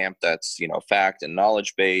 There's the camp that's fact and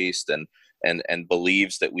knowledge based and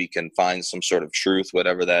believes that we can find some sort of truth,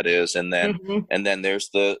 whatever that is, and then and then there's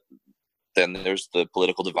the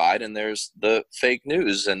political divide, and there's the fake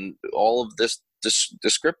news, and all of this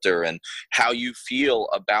descriptor, and how you feel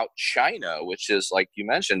about China, which is, like you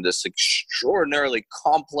mentioned, this extraordinarily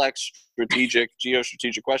complex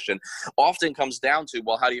geostrategic question, often comes down to,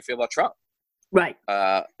 well, how do you feel about Trump? Right.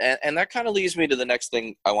 And that kind of leads me to the next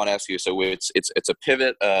thing I want to ask you. So it's a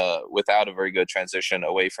pivot without a very good transition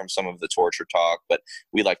away from some of the torture talk, but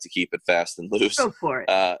we like to keep it fast and loose. Go for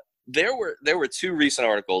it. There were two recent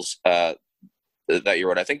articles that you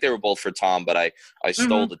wrote. I think they were both for Tom, but I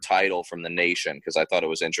stole the title from The Nation because I thought it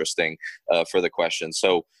was interesting for the question.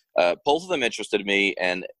 So both of them interested me,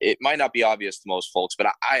 and it might not be obvious to most folks, but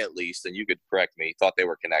I at least, and you could correct me, thought they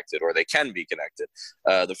were connected, or they can be connected.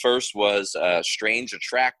 The first was Strange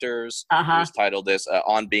Attractors. It was titled this,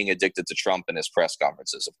 On Being Addicted to Trump and His Press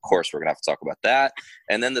Conferences. Of course, we're going to have to talk about that.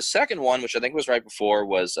 And then the second one, which I think was right before,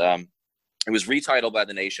 was it was retitled by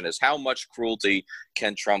The Nation as How Much Cruelty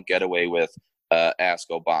Can Trump Get Away With? Ask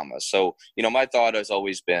Obama. So, my thought has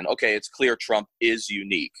always been, okay, it's clear Trump is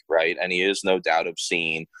unique, right? And he is no doubt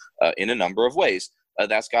obscene in a number of ways.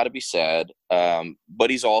 That's got to be said. But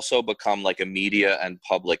he's also become like a media and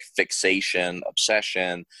public fixation,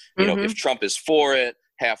 obsession. If Trump is for it,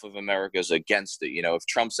 half of America is against it. If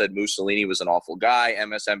Trump said Mussolini was an awful guy,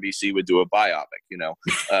 MSNBC would do a biopic,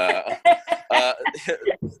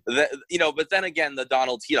 but then again, the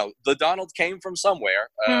Donald came from somewhere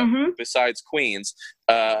besides Queens.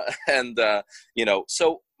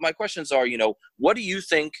 So my questions are, what do you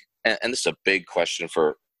think, and this is a big question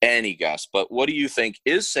for any guest, but what do you think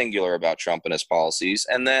is singular about Trump and his policies?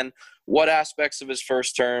 And then what aspects of his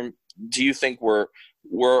first term do you think were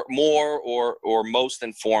were more or most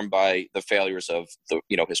informed by the failures of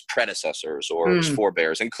his predecessors or his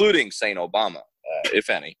forebears, including Saint Obama, if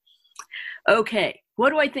any. Okay, what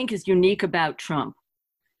do I think is unique about Trump?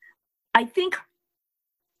 I think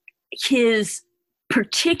his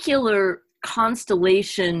particular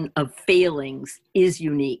constellation of failings is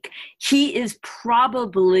unique. He is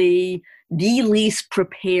probably the least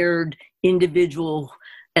prepared individual,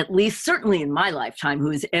 at least certainly in my lifetime, who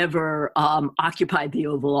has ever occupied the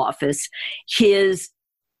Oval Office. His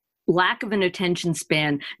lack of an attention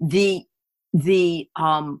span, the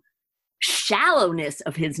shallowness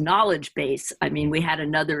of his knowledge base. I mean, we had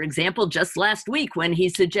another example just last week when he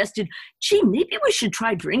suggested, gee, maybe we should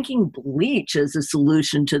try drinking bleach as a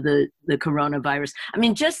solution to the coronavirus. I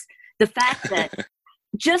mean, just the fact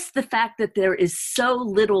that there is so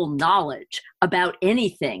little knowledge about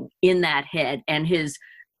anything in that head, and his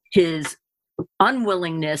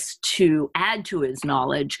unwillingness to add to his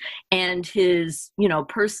knowledge, and his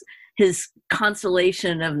his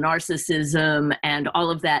constellation of narcissism and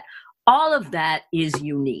all of that is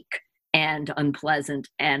unique and unpleasant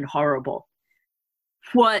and horrible.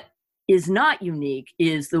 What is not unique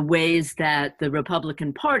is the ways that the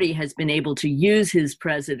Republican Party has been able to use his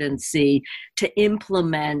presidency to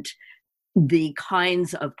implement the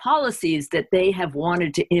kinds of policies that they have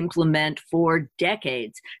wanted to implement for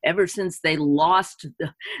decades, ever since they lost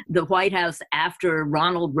the White House after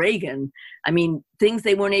Ronald Reagan. I mean, things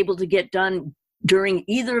they weren't able to get done during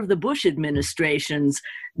either of the Bush administrations,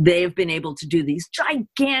 they have been able to do these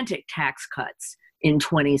gigantic tax cuts in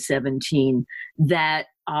 2017 that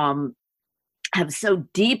have so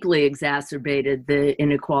deeply exacerbated the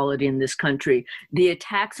inequality in this country. The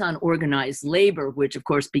attacks on organized labor, which of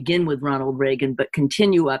course begin with Ronald Reagan but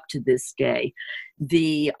continue up to this day,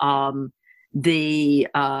 the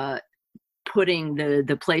putting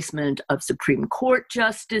the placement of Supreme Court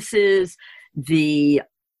justices, the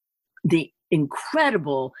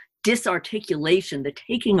incredible disarticulation, the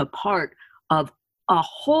taking apart of a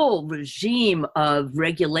whole regime of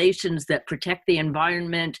regulations that protect the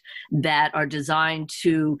environment, that are designed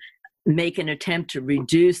to make an attempt to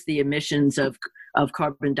reduce the emissions of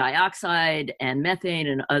carbon dioxide and methane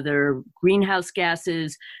and other greenhouse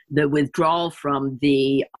gases, the withdrawal from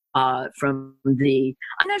I'm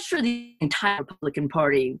not sure the entire Republican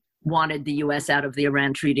Party wanted the U.S. out of the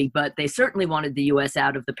Iran Treaty, but they certainly wanted the U.S.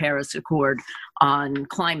 out of the Paris Accord on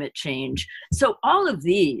climate change. So all of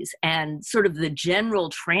these, and sort of the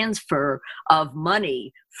general transfer of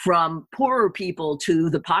money from poorer people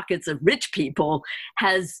to the pockets of rich people,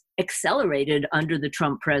 has accelerated under the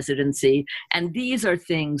Trump presidency. And these are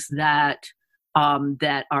things that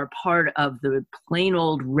are part of the plain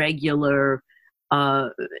old regular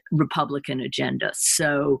Republican agenda.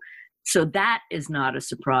 So that is not a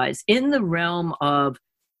surprise. In the realm of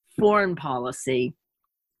foreign policy,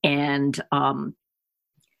 and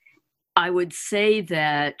I would say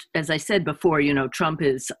that, as I said before, Trump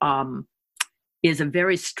is a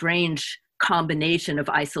very strange combination of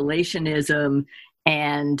isolationism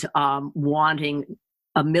and wanting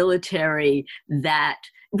a military that,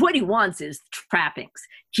 what he wants is trappings.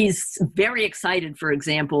 He's very excited, for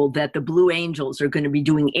example, that the Blue Angels are going to be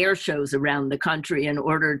doing air shows around the country in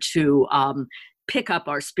order to pick up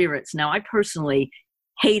our spirits. Now, I personally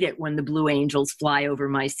hate it when the Blue Angels fly over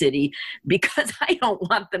my city, because I don't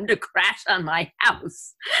want them to crash on my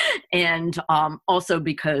house. And also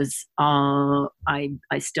because I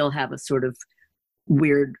still have a sort of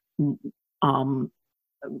weird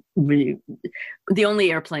the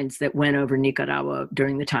only airplanes that went over Nicaragua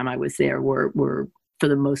during the time I was there were for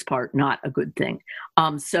the most part not a good thing.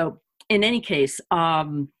 So in any case,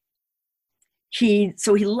 he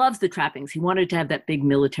loves the trappings. He wanted to have that big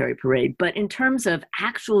military parade. But in terms of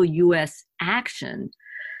actual U.S. action,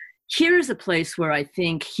 here's a place where I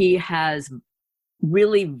think he has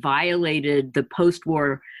really violated the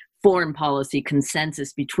post-war foreign policy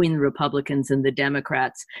consensus between the Republicans and the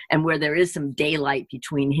Democrats, and where there is some daylight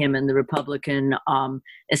between him and the Republican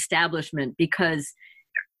establishment, because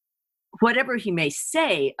whatever he may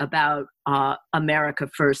say about America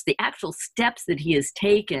First, the actual steps that he has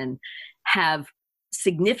taken have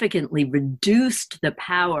significantly reduced the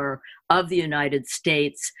power of the United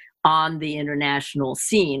States on the international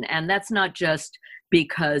scene. And that's not just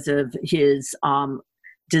because of his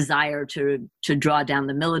desire to draw down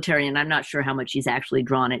the military, and I'm not sure how much he's actually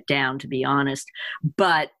drawn it down, to be honest,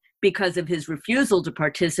 but because of his refusal to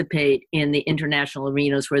participate in the international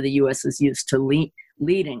arenas where the U.S. is used to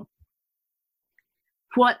leading.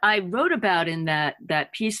 What I wrote about in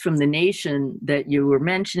that piece from The Nation that you were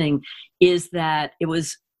mentioning is that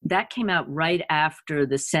that came out right after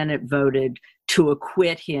the Senate voted to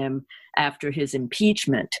acquit him after his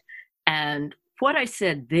impeachment. And what I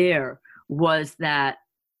said there was that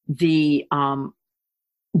the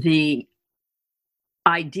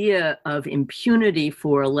idea of impunity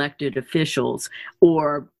for elected officials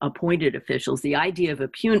or appointed officials, the idea of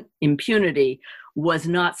impunity was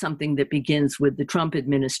not something that begins with the Trump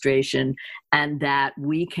administration, and that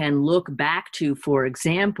we can look back to, for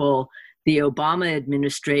example, the Obama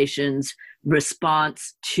administration's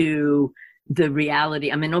response to the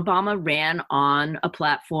reality. I mean, Obama ran on a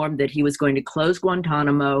platform that he was going to close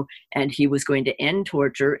Guantanamo and he was going to end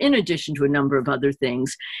torture, in addition to a number of other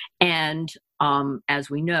things. And as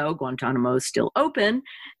we know, Guantanamo is still open.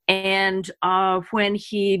 And when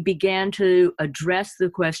he began to address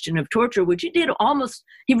the question of torture, which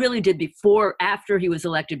he really did after he was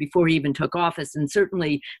elected, before he even took office, and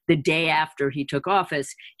certainly the day after he took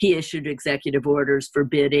office, he issued executive orders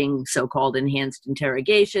forbidding so-called enhanced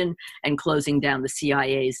interrogation and closing down the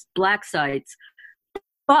CIA's black sites.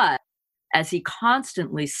 But as he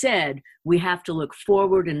constantly said, we have to look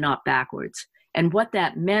forward and not backwards. And what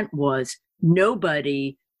that meant was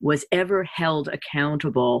nobody was ever held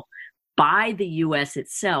accountable by the U.S.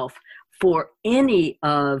 itself for any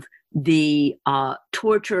of the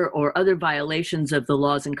torture or other violations of the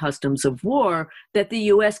laws and customs of war that the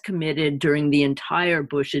U.S. committed during the entire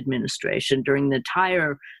Bush administration, during the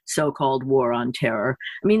entire so-called war on terror.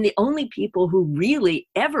 I mean, the only people who really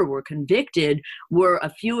ever were convicted were a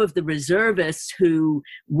few of the reservists who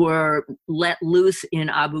were let loose in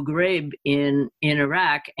Abu Ghraib in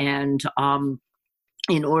Iraq, and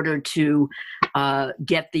in order to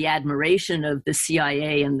get the admiration of the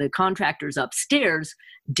CIA and the contractors upstairs,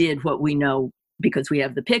 did what we know, because we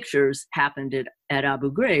have the pictures, happened at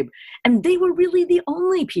Abu Ghraib. And they were really the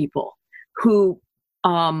only people who,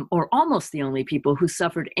 or almost the only people who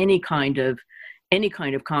suffered any kind of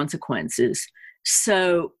consequences.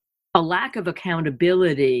 So a lack of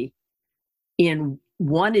accountability in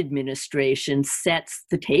one administration sets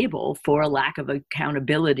the table for a lack of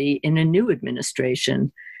accountability in a new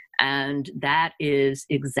administration. And that is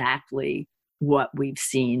exactly what we've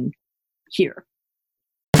seen here.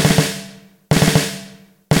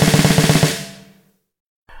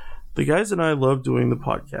 The guys and I love doing the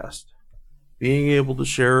podcast. Being able to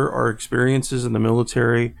share our experiences in the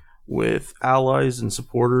military with allies and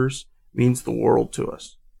supporters means the world to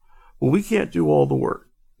us. But we can't do all the work.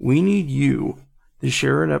 We need you to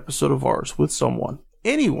share an episode of ours with someone,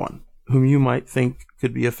 anyone whom you might think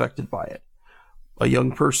could be affected by it. A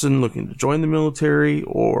young person looking to join the military,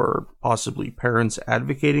 or possibly parents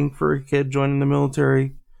advocating for a kid joining the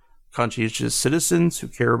military, conscientious citizens who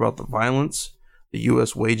care about the violence the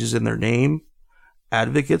U.S. wages in their name,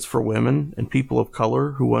 advocates for women and people of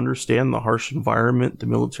color who understand the harsh environment the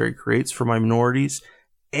military creates for minorities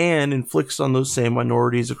and inflicts on those same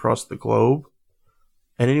minorities across the globe,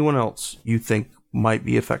 and anyone else you think might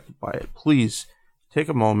be affected by it. Please take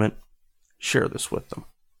a moment, share this with them.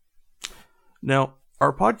 Now,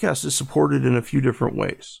 our podcast is supported in a few different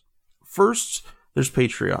ways. First, there's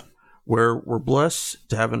Patreon, where we're blessed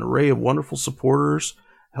to have an array of wonderful supporters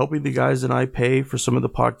helping the guys and I pay for some of the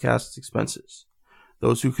podcast's expenses.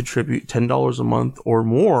 Those who contribute $10 a month or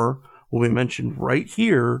more will be mentioned right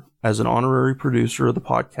here as an honorary producer of the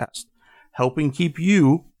podcast, helping keep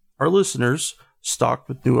you, our listeners, stocked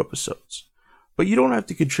with new episodes. But you don't have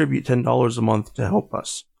to contribute $10 a month to help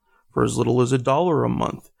us. For as little as $1 a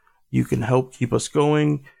month, you can help keep us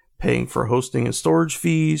going, paying for hosting and storage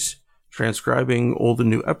fees, transcribing old and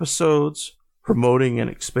new episodes, promoting and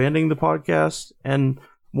expanding the podcast, and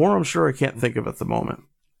more I'm sure I can't think of at the moment.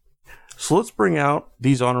 So let's bring out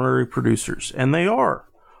these honorary producers, and they are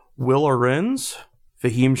Will Arens,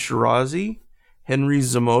 Fahim Shirazi, Henry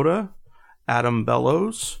Zamota, Adam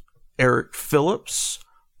Bellows, Eric Phillips,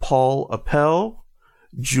 Paul Appel,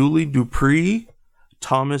 Julie Dupree,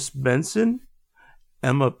 Thomas Benson,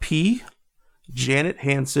 Emma P., Janet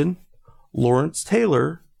Hansen, Lawrence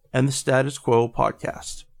Taylor, and the Status Quo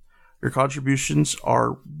podcast. Your contributions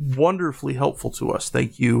are wonderfully helpful to us.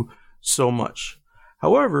 Thank you so much.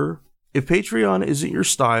 However, if Patreon isn't your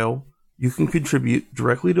style, you can contribute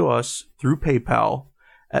directly to us through PayPal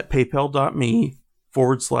at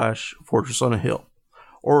paypal.me/Fortress on a Hill.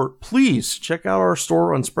 Or please check out our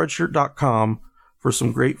store on Spreadshirt.com for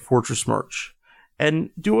some great Fortress merch. And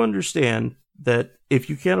do understand that if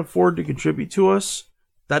you can't afford to contribute to us,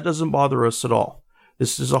 that doesn't bother us at all.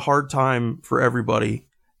 This is a hard time for everybody,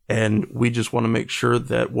 and we just want to make sure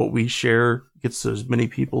that what we share gets to as many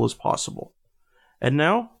people as possible. And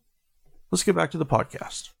now, let's get back to the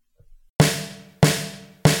podcast.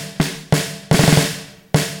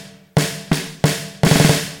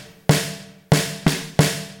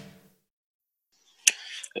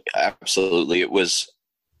 Absolutely. It was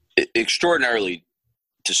extraordinarily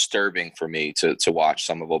disturbing for me to watch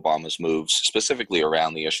some of Obama's moves, specifically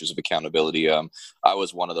around the issues of accountability. I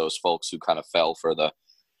was one of those folks who kind of fell for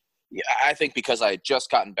I think because I had just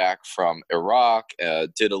gotten back from Iraq,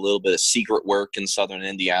 did a little bit of secret work in southern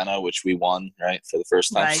Indiana, which we won, right, for the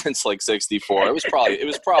first time since like '64. It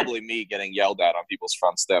was probably me getting yelled at on people's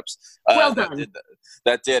front steps. Well done.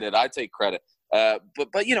 That did it. I take credit.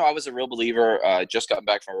 But you know, I was a real believer. Just gotten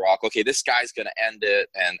back from Iraq. Okay, this guy's going to end it,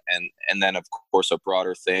 and then of course a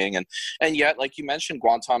broader thing, and yet, like you mentioned,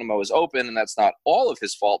 Guantanamo is open, and that's not all of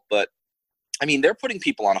his fault. But I mean, they're putting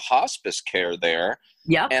people on hospice care there,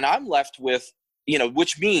 and I'm left with, you know,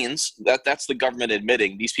 which means that that's the government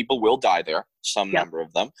admitting these people will die there, some number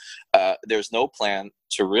of them. There's no plan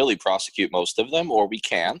to really prosecute most of them, or we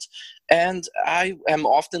can't. And I am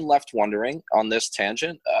often left wondering on this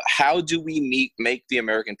tangent, how do we make the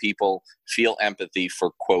American people feel empathy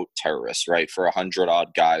for, quote, terrorists, right, for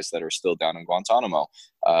 100-odd guys that are still down in Guantanamo?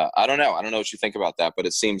 I don't know. I don't know what you think about that, but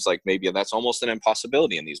it seems like maybe that's almost an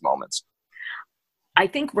impossibility in these moments. I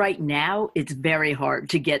think right now it's very hard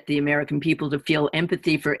to get the American people to feel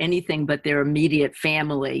empathy for anything but their immediate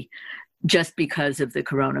family just because of the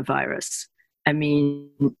coronavirus. I mean,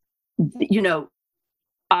 you know,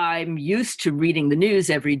 I'm used to reading the news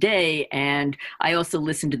every day, and I also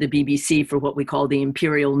listen to the BBC for what we call the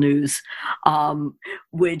Imperial News,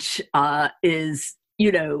 which is,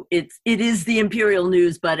 you know, it is the Imperial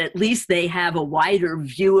News, but at least they have a wider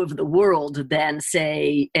view of the world than,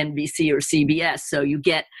 say, NBC or CBS. So you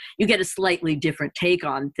get a slightly different take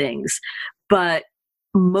on things. But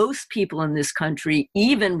most people in this country,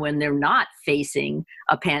 even when they're not facing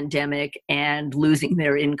a pandemic and losing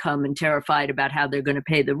their income and terrified about how they're going to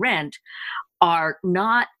pay the rent, are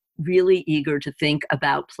not really eager to think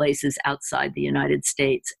about places outside the United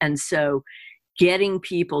States. And so getting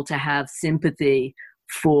people to have sympathy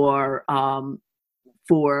for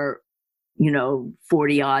you know,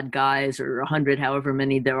 40 odd guys or 100, however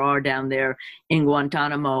many there are down there in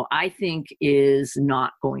Guantanamo, I think is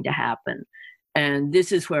not going to happen. And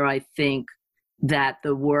this is where I think that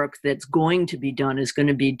the work that's going to be done is going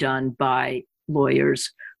to be done by lawyers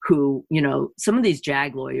who, you know, some of these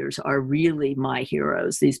JAG lawyers are really my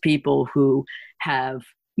heroes. These people who have,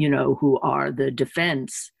 you know, who are the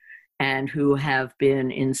defense and who have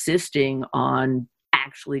been insisting on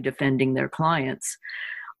actually defending their clients.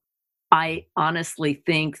 I honestly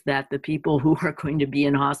think that the people who are going to be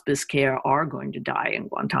in hospice care are going to die in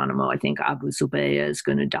Guantanamo. I think Abu Zubaydah is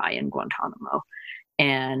going to die in Guantanamo.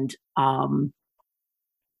 And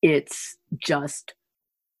it's just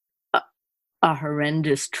a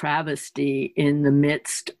horrendous travesty in the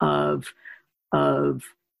midst of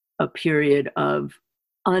a period of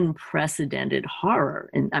unprecedented horror.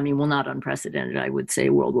 And I mean, well, not unprecedented. I would say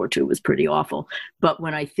World War II was pretty awful. But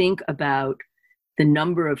when I think about the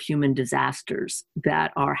number of human disasters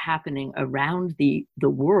that are happening around the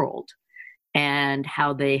world and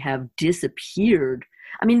how they have disappeared.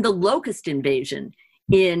 I mean, the locust invasion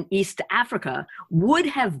in East Africa would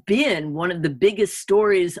have been one of the biggest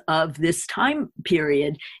stories of this time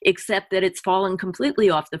period, except that it's fallen completely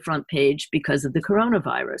off the front page because of the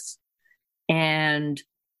coronavirus. And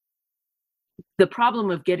the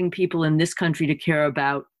problem of getting people in this country to care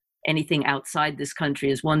about anything outside this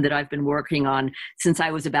country is one that I've been working on since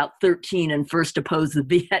I was about 13 and first opposed the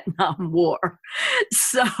Vietnam War.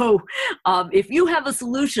 So if you have a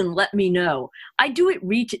solution, let me know. I do it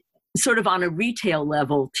sort of on a retail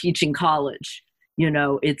level, teaching college. You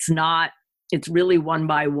know, it's really one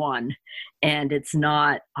by one, and it's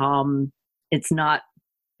not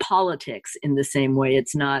politics in the same way.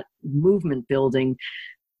 It's not movement building.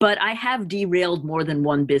 But I have derailed more than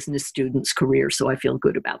one business student's career, so I feel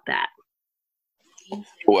good about that.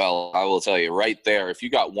 Well, I will tell you right there, if you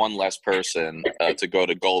got one less person to go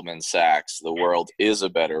to Goldman Sachs, the world is a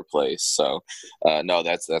better place. So, no,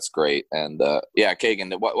 that's great. And yeah,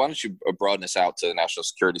 Kagan, why don't you broaden this out to the national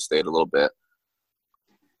security state a little bit?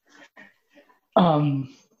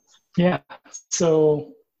 Yeah,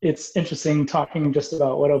 so it's interesting talking just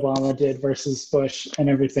about what Obama did versus Bush and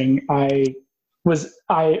everything. I was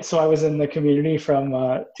in the community from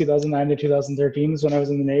 2009 to 2013 is when I was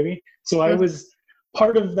in the Navy. So I was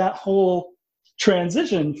part of that whole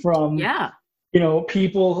transition from, you know,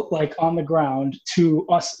 people like on the ground to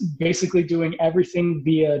us basically doing everything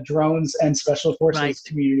via drones and special forces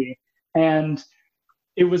community. And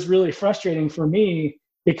it was really frustrating for me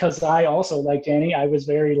because I also, like Danny, I was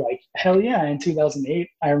very like, hell yeah. In 2008,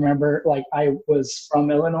 I remember like I was from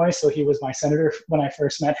Illinois. So he was my senator when I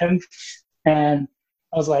first met him. And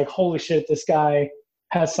I was like, holy shit, this guy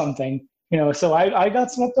has something. So I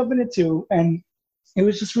got swept up in it too. And it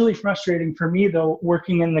was just really frustrating for me, though,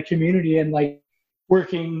 working in the community and like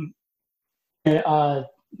working,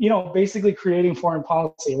 basically creating foreign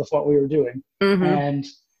policy with what we were doing. Mm-hmm. And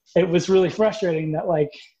it was really frustrating that,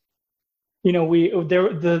 like,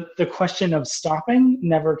 the question of stopping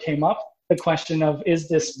never came up. The question of, is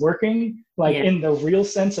this working? Like, in the real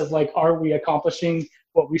sense of, like, are we accomplishing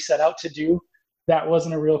what we set out to do? That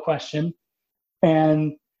wasn't a real question.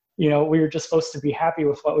 And, we were just supposed to be happy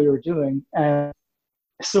with what we were doing. And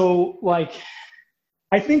so, like,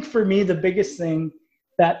 I think for me, the biggest thing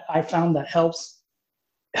that I found that helps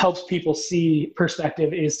people see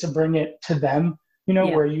perspective is to bring it to them,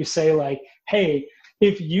 where you say, like, hey,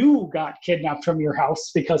 if you got kidnapped from your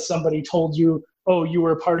house because somebody told you, oh, you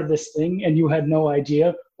were a part of this thing and you had no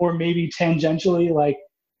idea, or maybe tangentially, like,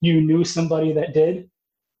 you knew somebody that did,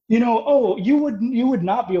 you would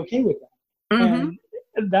not be okay with that. Mm-hmm.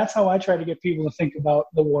 And that's how I try to get people to think about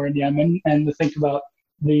the war in Yemen and to think about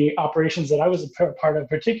the operations that I was a part of,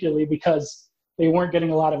 particularly because they weren't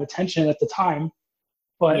getting a lot of attention at the time.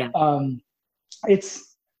 But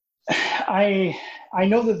I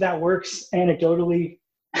know that works anecdotally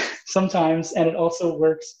sometimes, and it also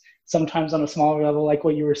works sometimes on a smaller level, like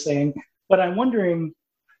what you were saying. But I'm wondering,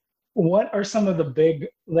 what are some of the big,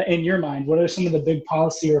 in your mind, what are some of the big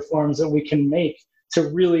policy reforms that we can make to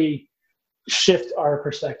really shift our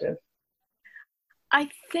perspective? I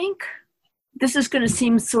think this is going to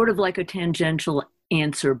seem sort of like a tangential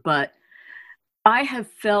answer, but I have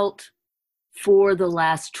felt for the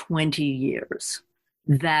last 20 years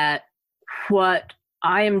that what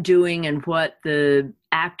I am doing and what the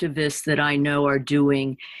activists that I know are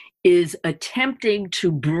doing is attempting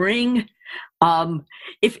to bring,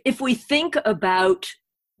 if we think about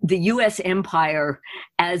the U.S. empire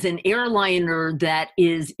as an airliner that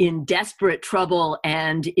is in desperate trouble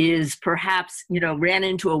and is perhaps, ran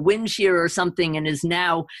into a wind shear or something and is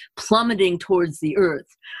now plummeting towards the earth.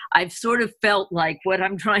 I've sort of felt like what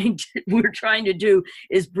we're trying to do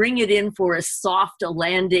is bring it in for a soft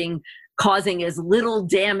landing, causing as little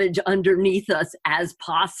damage underneath us as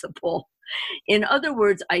possible. In other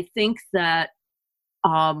words, I think that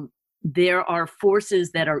there are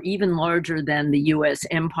forces that are even larger than the U.S.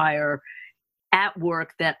 empire at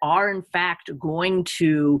work that are in fact going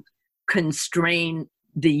to constrain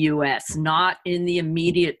the U.S., not in the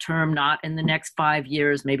immediate term, not in the next 5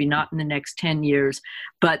 years, maybe not in the next 10 years,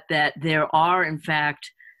 but that there are in fact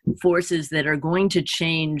forces that are going to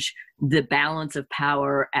change the balance of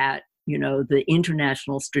power at the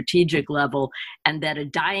international strategic level, and that a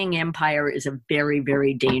dying empire is a very,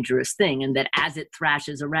 very dangerous thing. And that as it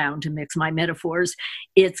thrashes around, to mix my metaphors,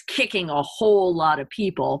 it's kicking a whole lot of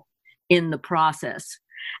people in the process.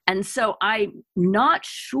 And so I'm not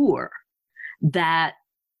sure that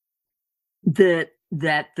the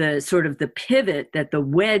sort of the pivot, that the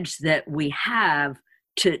wedge that we have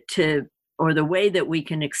to or the way that we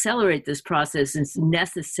can accelerate this process is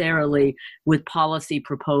necessarily with policy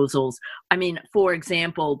proposals. I mean, for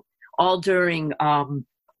example, all during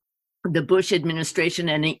the Bush administration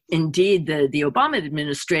and indeed the Obama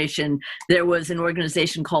administration, there was an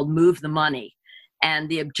organization called Move the Money. And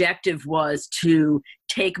the objective was to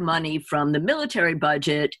take money from the military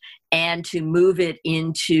budget and to move it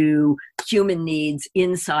into human needs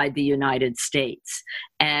inside the United States.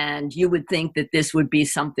 And you would think that this would be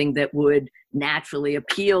something that would naturally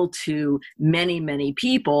appeal to many, many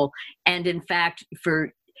people. And in fact,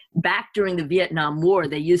 back during the Vietnam War,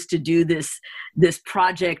 they used to do this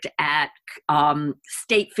project at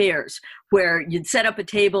state fairs where you'd set up a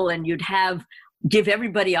table and you'd give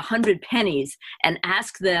everybody 100 pennies and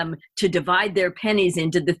ask them to divide their pennies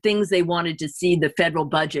into the things they wanted to see the federal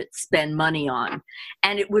budget spend money on.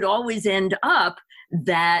 And it would always end up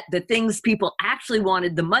that the things people actually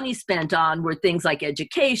wanted the money spent on were things like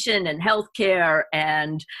education and healthcare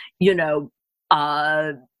and,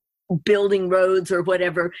 building roads or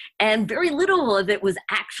whatever, and very little of it was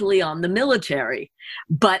actually on the military.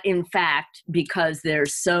 But in fact, because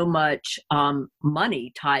there's so much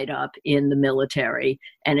money tied up in the military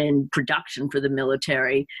and in production for the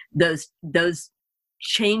military, those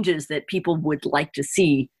changes that people would like to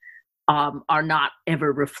see are not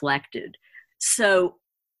ever reflected. So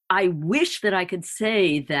I wish that I could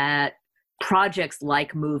say that projects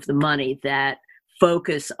like Move the Money that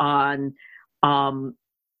focus on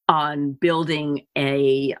building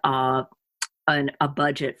a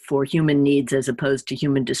budget for human needs as opposed to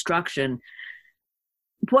human destruction.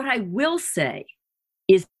 What I will say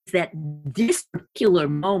is that this particular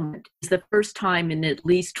moment is the first time in at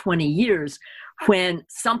least 20 years when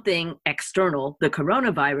something external, the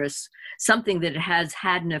coronavirus, something that has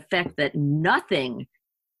had an effect that nothing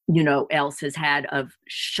else has had, of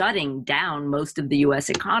shutting down most of the US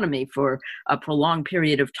economy for a prolonged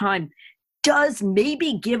period of time, does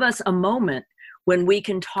maybe give us a moment when we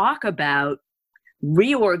can talk about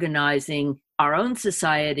reorganizing our own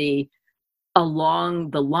society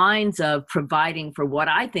along the lines of providing for what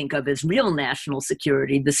I think of as real national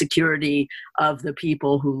security, the security of the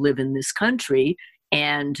people who live in this country,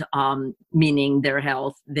 and meaning their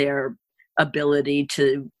health, their ability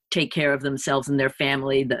to take care of themselves and their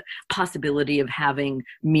family, the possibility of having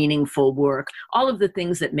meaningful work, all of the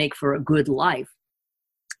things that make for a good life.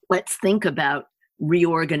 Let's think about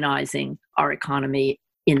reorganizing our economy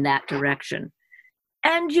in that direction.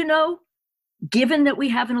 And, given that we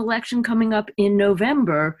have an election coming up in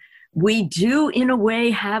November, we do, in a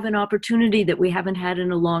way, have an opportunity that we haven't had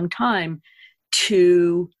in a long time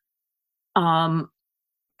to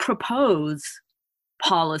propose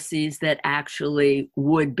policies that actually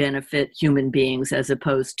would benefit human beings as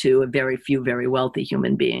opposed to a very few very wealthy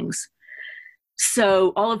human beings.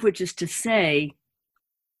 So all of which is to say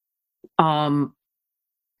that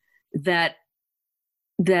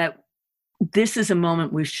this is a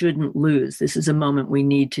moment we shouldn't lose. This is a moment we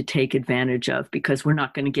need to take advantage of, because we're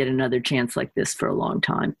not going to get another chance like this for a long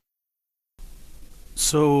time.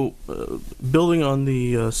 So, building on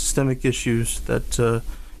the systemic issues that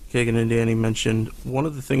Kagan and Danny mentioned, one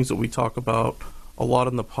of the things that we talk about a lot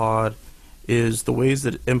in the pod is the ways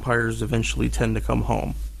that empires eventually tend to come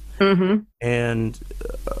home. Mm-hmm. And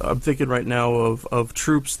I'm thinking right now of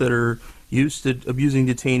troops that are used to abusing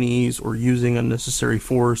detainees or using unnecessary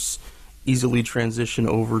force, easily transition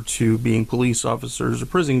over to being police officers or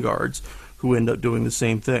prison guards who end up doing the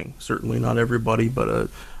same thing. Certainly not everybody, but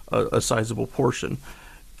a sizable portion.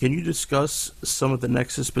 Can you discuss some of the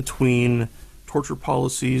nexus between torture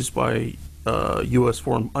policies by under U.S.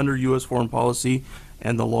 foreign policy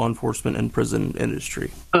and the law enforcement and prison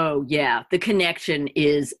industry? Oh, yeah. The connection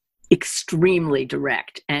is extremely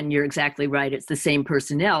direct. And you're exactly right. It's the same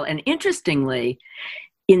personnel. And interestingly,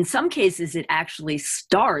 in some cases, it actually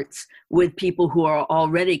starts with people who are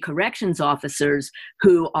already corrections officers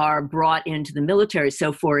who are brought into the military.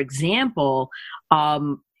 So, for example,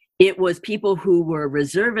 it was people who were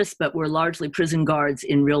reservists but were largely prison guards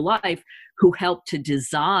in real life who helped to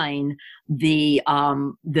design the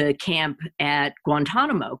camp at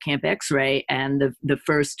Guantanamo, Camp X-Ray, and the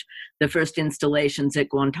first installations at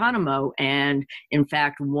Guantanamo. And in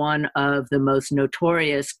fact, one of the most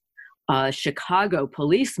notorious Chicago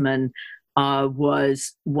policemen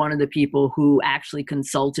was one of the people who actually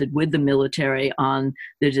consulted with the military on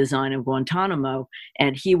the design of Guantanamo.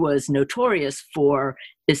 And he was notorious for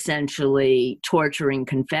essentially torturing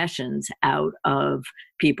confessions out of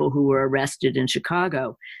people who were arrested in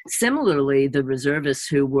Chicago. Similarly, the reservists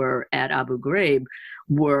who were at Abu Ghraib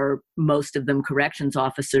were most of them corrections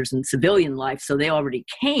officers in civilian life. So they already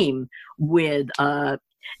came with a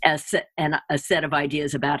set of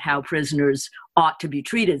ideas about how prisoners ought to be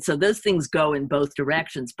treated. So those things go in both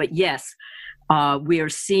directions. But yes, we are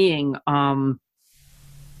seeing,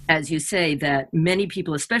 as you say, that many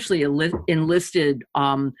people, especially enlisted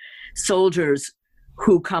soldiers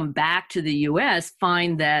who come back to the U.S.,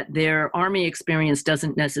 find that their Army experience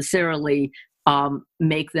doesn't necessarily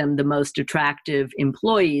make them the most attractive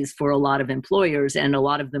employees for a lot of employers, and a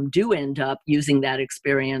lot of them do end up using that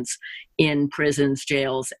experience in prisons,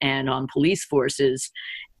 jails, and on police forces.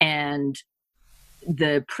 And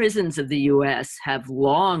the prisons of the U.S. have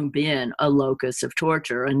long been a locus of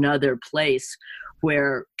torture, another place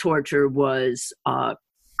where torture was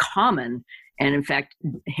common. And in fact,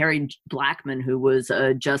 Harry Blackmun, who was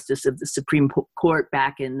a justice of the Supreme Court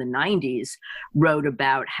back in the 90s, wrote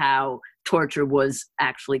about how torture was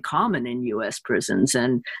actually common in U.S. prisons.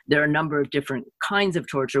 And there are a number of different kinds of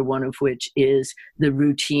torture, one of which is the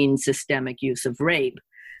routine systemic use of rape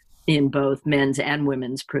in both men's and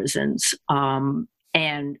women's prisons,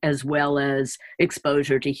 and as well as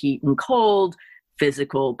exposure to heat and cold,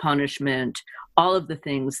 physical punishment, all of the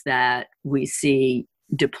things that we see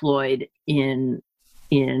deployed in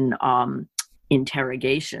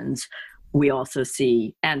interrogations. We also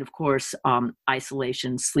see, and of course,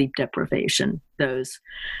 isolation, sleep deprivation. Those.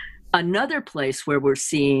 Another place where we're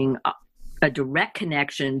seeing a direct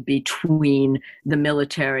connection between the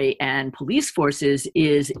military and police forces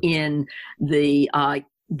is in the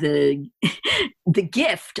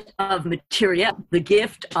gift of material, the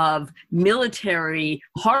gift of military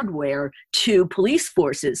hardware to police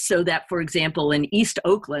forces. So that, for example, in East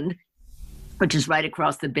Oakland, which is right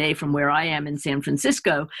across the bay from where I am in San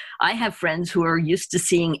Francisco, I have friends who are used to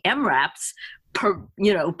seeing MRAPs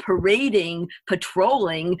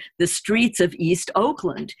patrolling the streets of East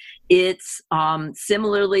Oakland. It's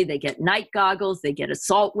similarly, they get night goggles, they get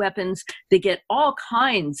assault weapons, they get all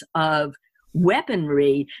kinds of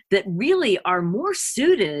weaponry that really are more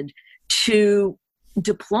suited to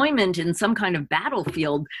deployment in some kind of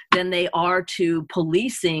battlefield than they are to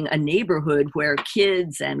policing a neighborhood where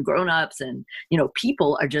kids and grown-ups and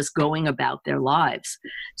people are just going about their lives.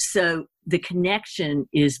 So the connection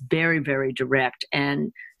is very, very direct.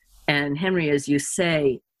 And Henry, as you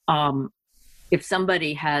say, if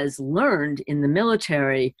somebody has learned in the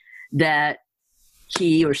military that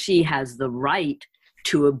he or she has the right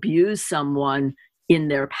to abuse someone in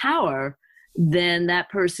their power, then that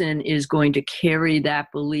person is going to carry that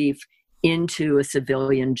belief into a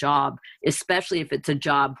civilian job, especially if it's a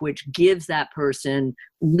job which gives that person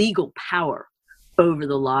legal power over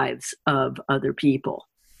the lives of other people.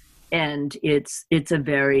 And it's a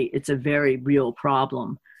very real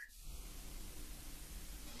problem.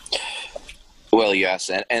 Well, yes,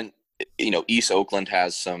 and East Oakland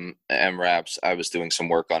has some MRAPs. I was doing some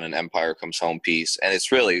work on an Empire Comes Home piece, and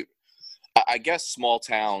it's really, I guess, small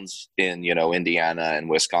towns in Indiana and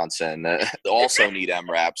Wisconsin also need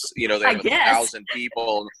MRAPs. They have 1,000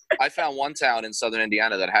 people. I found one town in southern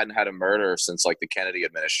Indiana that hadn't had a murder since like the Kennedy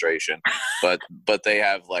administration, but they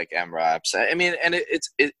have like MRAPs. I mean, and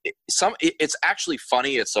it's actually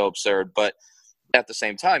funny. It's so absurd, but at the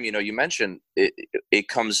same time, you mentioned it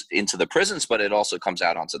comes into the prisons, but it also comes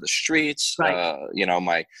out onto the streets. Right.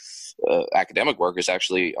 My academic work is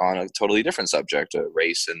actually on a totally different subject,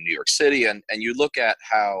 race in New York City. And you look at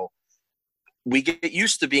how we get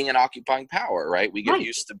used to being an occupying power, right? We get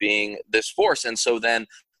used to being this force. And so then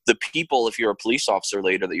the people, if you're a police officer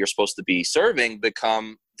later that you're supposed to be serving,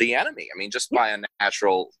 become the enemy. I mean, just by a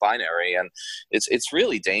natural binary. And it's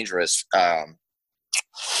really dangerous.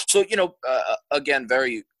 So, again,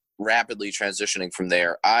 very rapidly transitioning from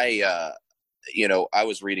there, I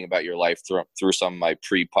was reading about your life through some of my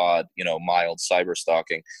pre-pod, mild cyber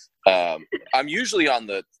stalking. I'm usually on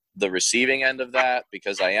the receiving end of that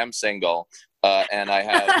because I am single, and I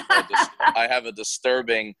have a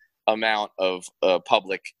disturbing amount of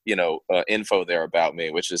public, info there about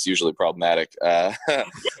me, which is usually problematic.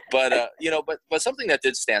 But something that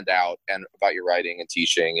did stand out and about your writing and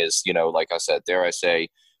teaching is, like I said, dare I say,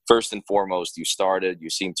 first and foremost, you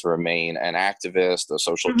seem to remain an activist, a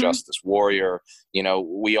social justice warrior.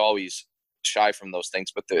 We always shy from those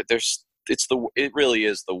things, but it really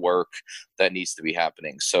is the work that needs to be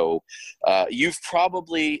happening. So you've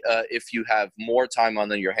probably, if you have more time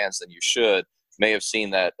on your hands than you should, may have seen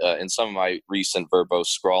that in some of my recent verbose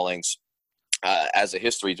scrawlings. As a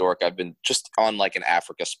history dork, I've been just on like an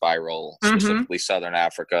Africa spiral, specifically Southern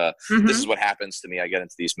Africa. This is what happens to me. I get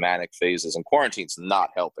into these manic phases, and quarantine's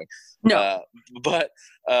not helping. No. But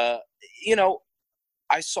I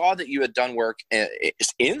saw that you had done work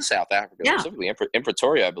in South Africa, specifically in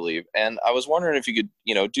Pretoria, I believe. And I was wondering if you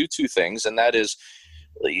could, do two things. And that is,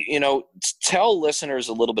 tell listeners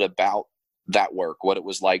a little bit about that work, what it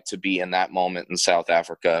was like to be in that moment in South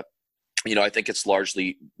Africa. I think it's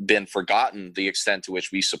largely been forgotten the extent to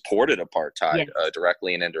which we supported apartheid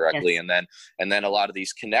directly and indirectly. Yes. And then a lot of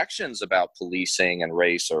these connections about policing and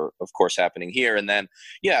race are, of course, happening here. And then,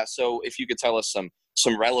 so if you could tell us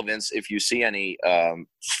some relevance, if you see any,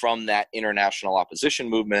 from that international opposition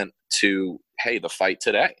movement to, hey, the fight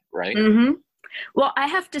today, right? Well, I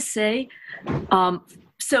have to say,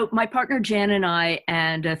 so my partner Jan and I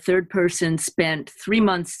and a third person spent 3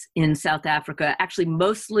 months in South Africa, actually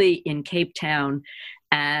mostly in Cape Town.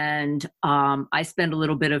 And I spent a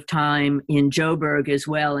little bit of time in Joburg as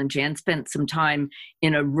well. And Jan spent some time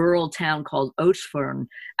in a rural town called Oudtshoorn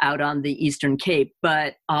out on the Eastern Cape.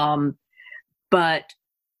 But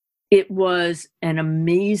it was an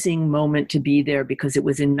amazing moment to be there because it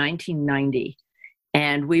was in 1990.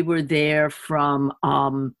 And we were there from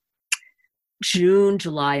June,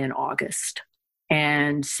 July, and August.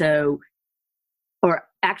 And so, or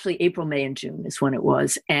actually April, May, and June is when it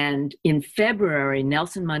was. And in February,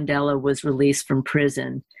 Nelson Mandela was released from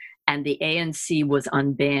prison and the ANC was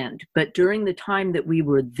unbanned. But during the time that we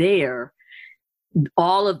were there,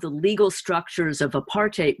 all of the legal structures of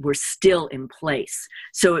apartheid were still in place.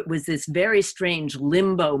 So it was this very strange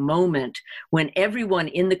limbo moment when everyone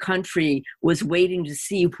in the country was waiting to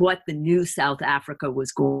see what the new South Africa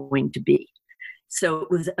was going to be. So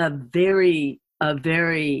it was a very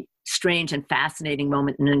strange and fascinating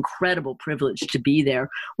moment, an incredible privilege to be there.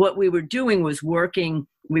 What we were doing was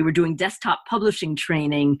we were doing desktop publishing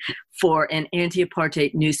training for an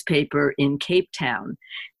anti-apartheid newspaper in Cape Town.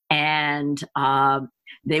 And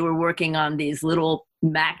they were working on these little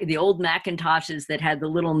the old Macintoshes that had the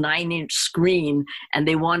little 9-inch screen, and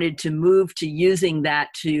they wanted to move to using that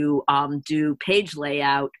to do page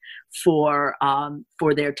layout for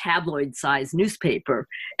their tabloid-sized newspaper.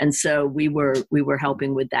 And so we were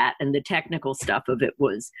helping with that, and the technical stuff of it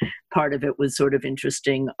was part of it was sort of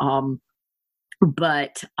interesting.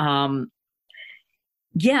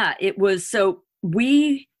 Yeah, it was. So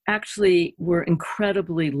we actually were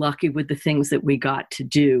incredibly lucky with the things that we got to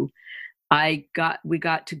do. We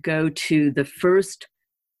got to go to the first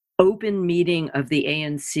open meeting of the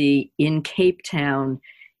ANC in Cape Town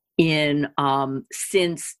in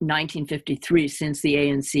since 1953, since the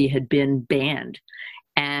ANC had been banned.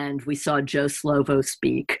 And we saw Joe Slovo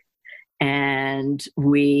speak, and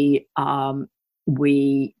we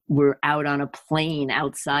were out on a plane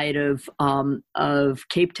outside of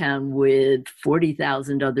Cape Town with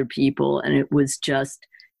 40,000 other people, and it was just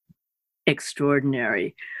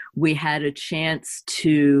extraordinary. We had a chance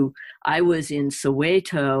to. I was in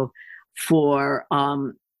Soweto for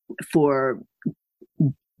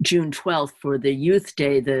June 12th for the Youth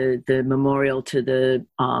Day, the memorial to the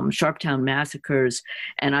Sharptown massacres,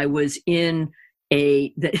 and I was in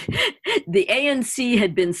the ANC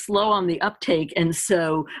had been slow on the uptake, and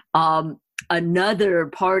so another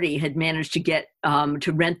party had managed to get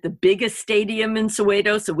to rent the biggest stadium in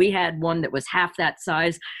Soweto. So we had one that was half that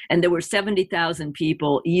size, and there were 70,000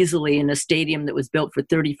 people easily in a stadium that was built for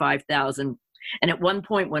 35,000. And at one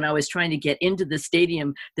point when I was trying to get into the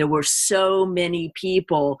stadium, there were so many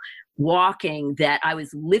people walking that I was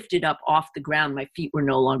lifted up off the ground. My feet were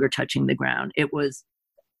no longer touching the ground.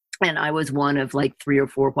 And I was one of like 3 or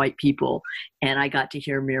 4 white people, and I got to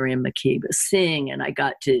hear Miriam Makeba sing, and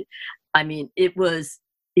it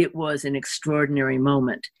was an extraordinary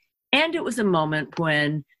moment. And it was a moment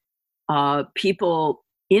when people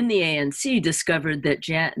in the ANC discovered that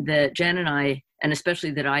Jan and I, and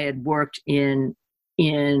especially that I had worked in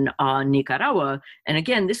Nicaragua. And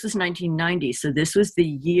again, this was 1990. So this was the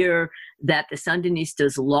year that the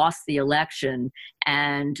Sandinistas lost the election,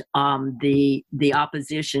 and the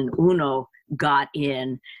opposition, UNO, got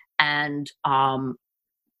in, and the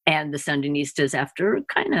Sandinistas, after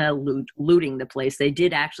kind of looting the place, they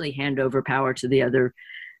did actually hand over power to the other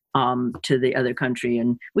country.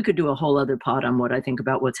 And we could do a whole other pod on what I think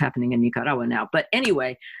about what's happening in Nicaragua now. But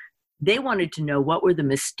anyway, they wanted to know what were the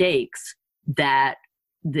mistakes that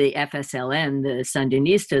the FSLN, the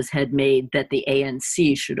Sandinistas, had made that the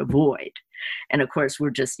ANC should avoid. And of course, we're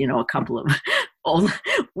just, a couple of old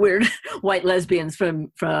weird white lesbians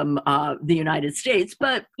from the United States.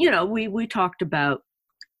 But, we talked about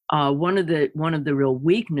one of the real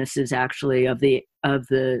weaknesses, actually, of the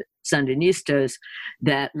Sandinistas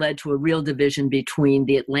that led to a real division between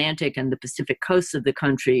the Atlantic and the Pacific coasts of the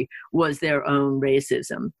country was their own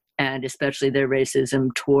racism, and especially their racism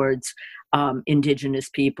towards indigenous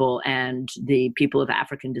people and the people of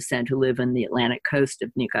African descent who live on the Atlantic coast of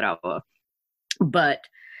Nicaragua. But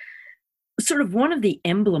sort of one of the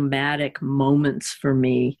emblematic moments for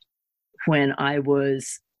me when I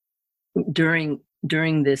was during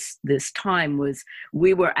this time was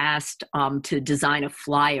we were asked to design a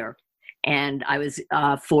flyer. And I was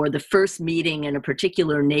for the first meeting in a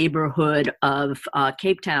particular neighborhood of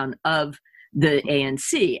Cape Town of the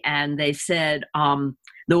ANC. And they said,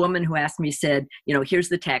 the woman who asked me said, here's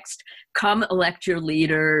the text, come elect your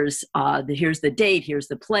leaders. Here's the date, here's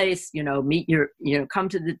the place, come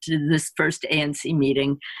to this first ANC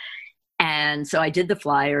meeting. And so I did the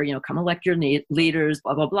flyer, come elect your leaders,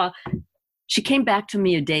 blah, blah, blah. She came back to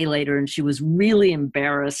me a day later, and she was really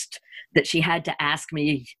embarrassed that she had to ask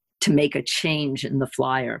me to make a change in the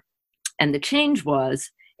flyer. And the change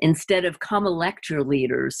was, instead of come elect your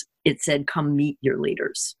leaders, it said come meet your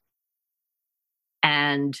leaders.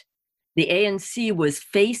 And the ANC was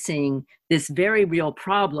facing this very real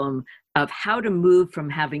problem of how to move from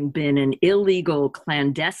having been an illegal,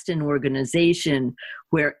 clandestine organization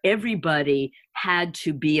where everybody had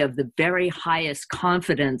to be of the very highest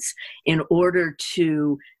confidence in order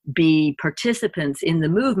to be participants in the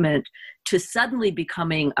movement, to suddenly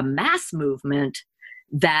becoming a mass movement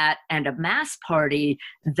and a mass party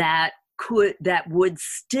that would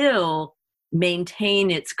still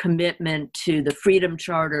maintain its commitment to the Freedom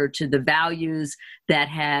Charter, to the values that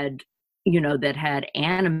had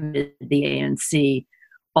animated the ANC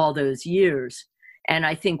all those years. And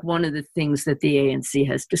I think one of the things that the ANC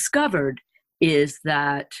has discovered is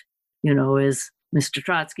that, as Mr.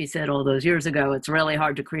 Trotsky said all those years ago, it's really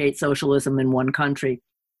hard to create socialism in one country.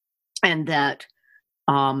 And that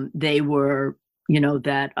they were,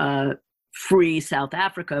 that free South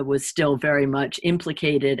Africa was still very much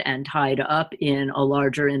implicated and tied up in a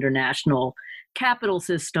larger international capital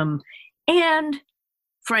system. And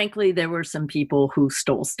frankly, there were some people who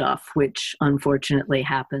stole stuff, which unfortunately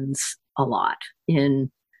happens a lot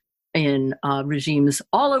in regimes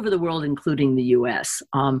all over the world, including the U.S.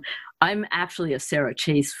 I'm actually a Sarah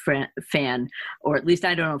Chase fan, or at least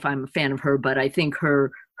I don't know if I'm a fan of her, but I think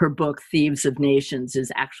her book, Thieves of Nations,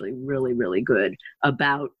 is actually really, really good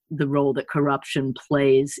about the role that corruption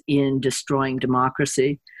plays in destroying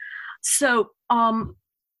democracy. So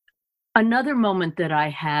another moment that I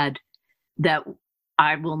had that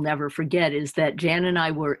I will never forget is that Jan and I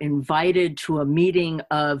were invited to a meeting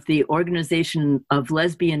of the Organization of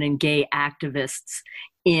Lesbian and Gay Activists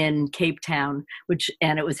in Cape Town,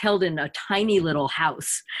 and it was held in a tiny little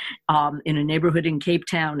house in a neighborhood in Cape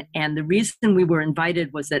Town. And the reason we were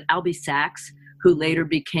invited was that Albie Sachs, who later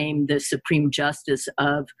became the Supreme Justice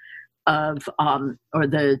or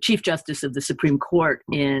the Chief Justice of the Supreme Court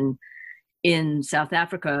in South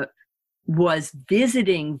Africa, was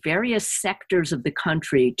visiting various sectors of the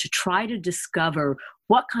country to try to discover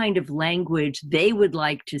what kind of language they would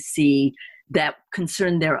like to see that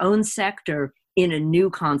concerned their own sector in a new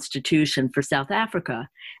constitution for South Africa.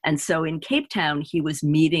 And so in Cape Town, he was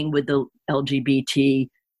meeting with the LGBT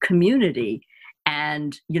community.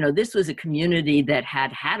 And, this was a community that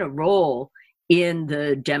had a role in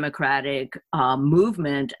the democratic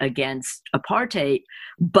movement against apartheid,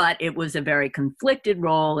 but it was a very conflicted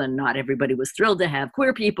role, and not everybody was thrilled to have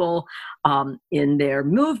queer people in their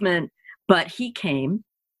movement. But he came,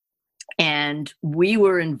 and we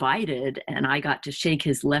were invited, and I got to shake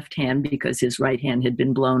his left hand because his right hand had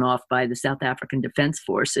been blown off by the South African Defense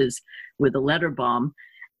Forces with a letter bomb,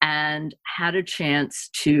 and had a chance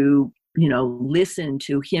to listen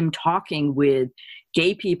to him talking with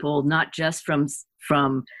gay people, not just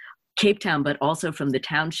from Cape Town, but also from the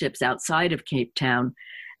townships outside of Cape Town.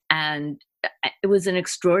 And it was an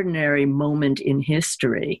extraordinary moment in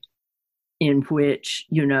history in which,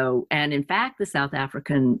 and in fact, the South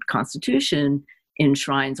African Constitution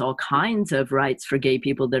enshrines all kinds of rights for gay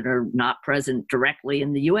people that are not present directly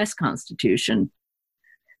in the US Constitution.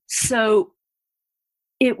 So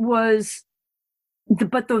it was,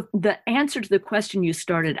 but the answer to the question you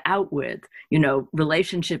started out with,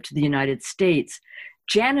 relationship to the United States,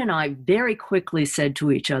 Jan and I very quickly said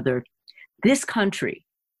to each other, this country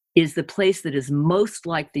is the place that is most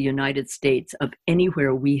like the United States of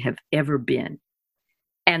anywhere we have ever been.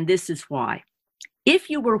 And this is why. If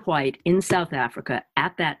you were white in South Africa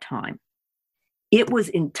at that time, it was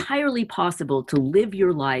entirely possible to live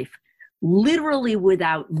your life literally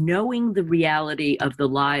without knowing the reality of the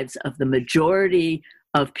lives of the majority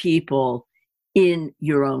of people in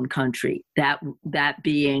your own country, that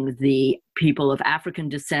being the people of African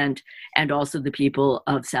descent and also the people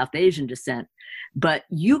of South Asian descent. But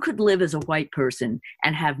you could live as a white person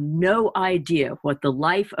and have no idea what the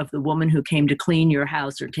life of the woman who came to clean your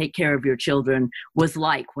house or take care of your children was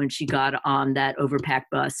like when she got on that overpacked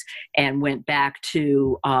bus and went back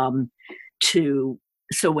to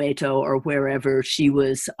Soweto or wherever she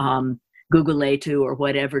was, Guguletu or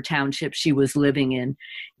whatever township she was living in.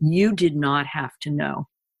 You did not have to know.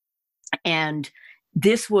 And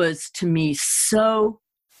this was to me so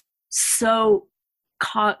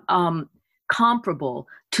comparable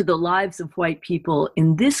to the lives of white people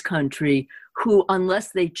in this country who,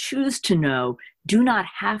 unless they choose to know, do not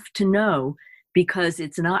have to know, because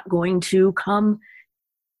it's not going to come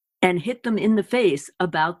and hit them in the face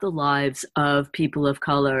about the lives of people of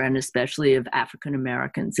color and especially of African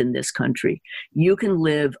Americans in this country. You can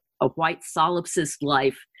live a white solipsist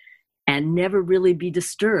life and never really be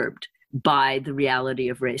disturbed by the reality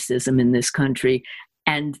of racism in this country.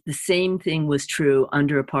 And the same thing was true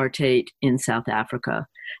under apartheid in South Africa.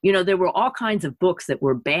 There were all kinds of books that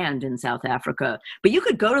were banned in South Africa, but you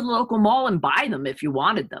could go to the local mall and buy them if you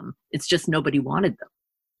wanted them. It's just nobody wanted them.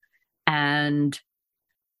 And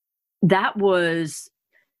that was,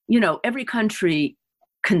 every country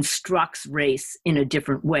constructs race in a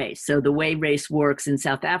different way. So the way race works in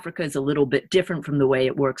South Africa is a little bit different from the way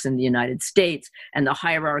it works in the United States. And the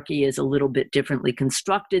hierarchy is a little bit differently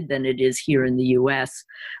constructed than it is here in the US.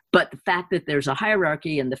 But the fact that there's a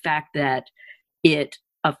hierarchy and the fact that it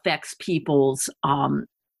affects people's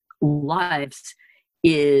lives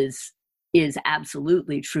is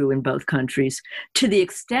absolutely true in both countries, to the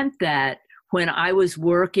extent that when I was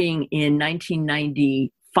working in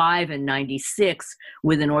 1995 and 96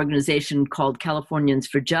 with an organization called Californians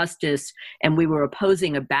for Justice, and we were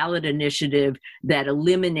opposing a ballot initiative that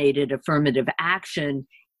eliminated affirmative action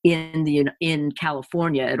in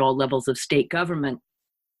California at all levels of state government,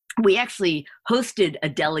 we actually hosted a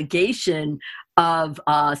delegation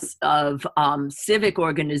civic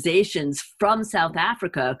organizations from South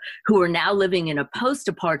Africa who are now living in a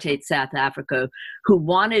post-apartheid South Africa, who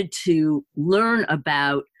wanted to learn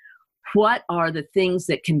about what are the things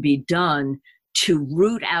that can be done to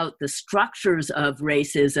root out the structures of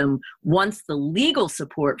racism once the legal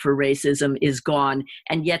support for racism is gone,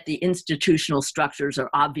 and yet the institutional structures are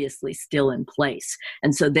obviously still in place.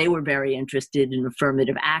 And so they were very interested in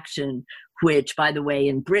affirmative action, which, by the way,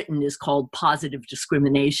 in Britain is called positive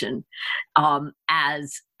discrimination,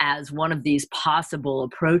 as one of these possible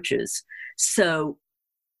approaches. So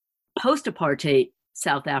post-apartheid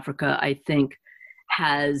South Africa, I think,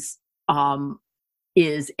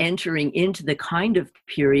 is entering into the kind of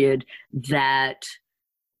period that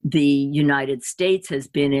the United States has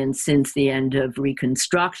been in since the end of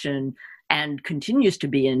Reconstruction and continues to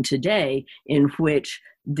be in today, in which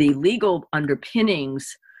the legal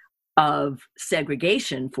underpinnings of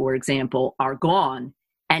segregation, for example, are gone,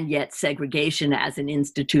 and yet segregation as an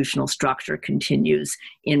institutional structure continues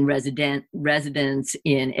in residence,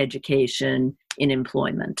 in education, in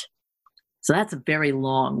employment. So that's a very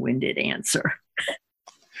long-winded answer.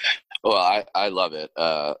 Well, I love it.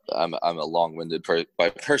 I'm a long-winded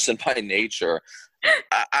person by nature.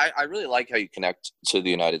 I really like how you connect to the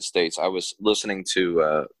United States. I was listening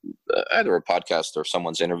to either a podcast or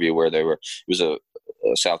someone's interview where it was a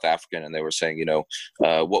South African, and they were saying,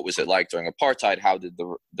 what was it like during apartheid? How did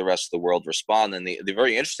the rest of the world respond? And the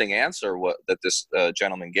very interesting answer that this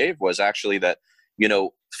gentleman gave was actually that,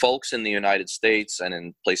 folks in the United States and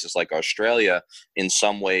in places like Australia, in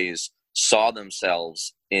some ways, saw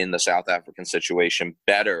themselves in the South African situation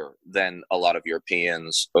better than a lot of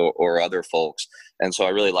Europeans or other folks. And so I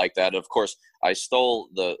really like that. Of course, I stole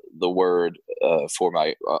the word for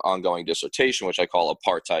my ongoing dissertation, which I call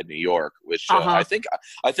Apartheid New York, which I think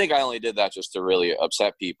I only did that just to really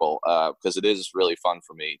upset people, because it is really fun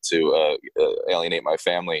for me to alienate my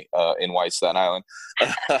family in White Staten Island.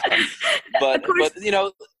 but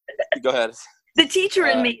go ahead. The teacher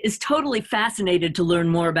in me is totally fascinated to learn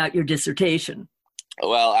more about your dissertation.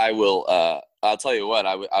 Well, I will. I'll tell you what.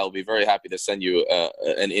 I'll be very happy to send you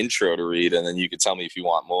an intro to read, and then you can tell me if you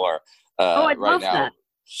want more. I'd love that.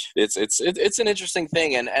 It's an interesting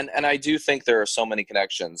thing, and I do think there are so many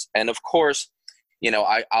connections. And of course,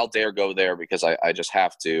 I'll dare go there because I just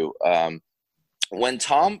have to. When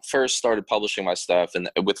Tom first started publishing my stuff and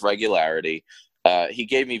with regularity, he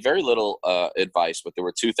gave me very little advice, but there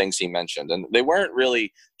were two things he mentioned, and they weren't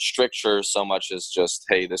really strictures so much as just,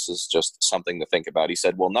 hey, this is just something to think about. He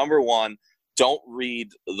said, well, number one, don't read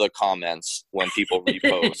the comments when people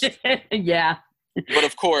repost. Yeah. But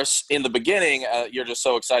of course, in the beginning, you're just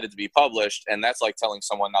so excited to be published, and that's like telling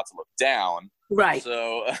someone not to look down. Right.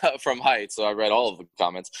 So from height. So I read all of the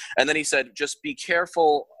comments. And then he said, just be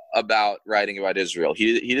careful about writing about Israel.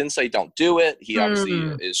 He didn't say don't do it. He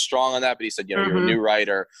obviously is strong on that, but he said, you're a new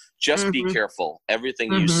writer. Just be careful.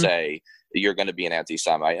 Everything you say, you're going to be an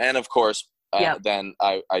anti-Semite. And of course, then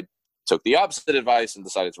I took the opposite advice and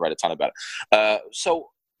decided to write a ton about it. So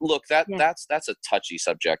look, that's a touchy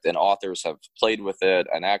subject, and authors have played with it,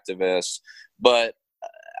 and activists, but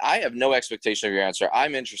I have no expectation of your answer.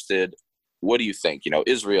 I'm interested. What do you think?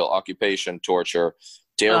 Israel, occupation, torture,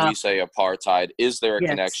 dare we say apartheid? Is there a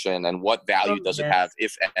connection, and what value does it have,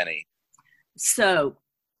 if any? So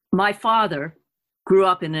my father grew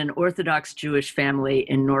up in an Orthodox Jewish family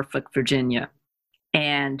in Norfolk, Virginia,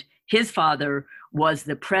 and his father was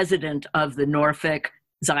the president of the Norfolk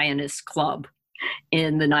Zionist Club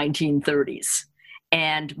in the 1930s.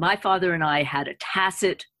 And my father and I had a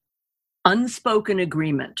tacit, unspoken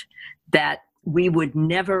agreement that we would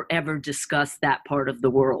never, ever discuss that part of the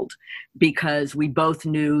world, because we both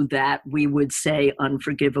knew that we would say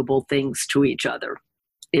unforgivable things to each other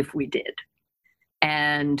if we did.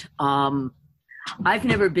 And I've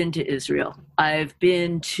never been to Israel. I've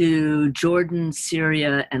been to Jordan,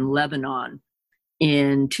 Syria, and Lebanon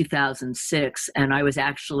in 2006. And I was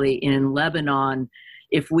actually in Lebanon.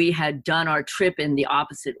 If we had done our trip in the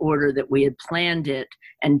opposite order that we had planned it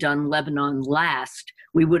and done Lebanon last,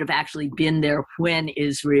 we would have actually been there when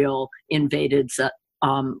Israel invaded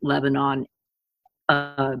Lebanon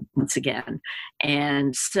once again.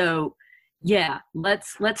 And so,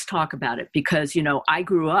 let's talk about it, because, I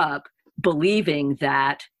grew up believing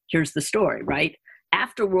that, here's the story, right?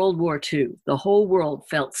 After World War II, the whole world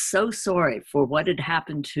felt so sorry for what had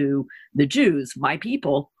happened to the Jews, my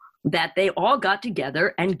people, that they all got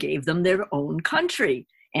together and gave them their own country,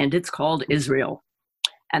 and it's called Israel.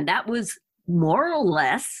 And that was more or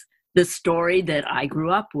less the story that I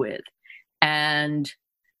grew up with. And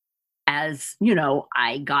as you know,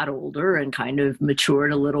 I got older and kind of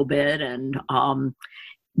matured a little bit and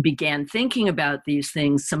began thinking about these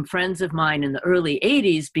things, some friends of mine in the early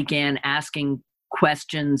 80s began asking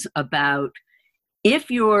questions about,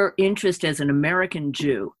 if your interest as an American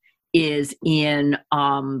Jew is in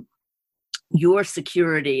your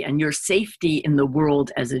security and your safety in the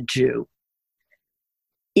world as a Jew,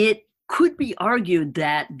 it could be argued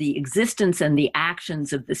that the existence and the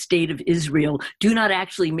actions of the state of Israel do not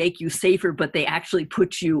actually make you safer, but they actually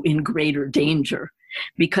put you in greater danger.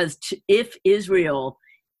 Because if Israel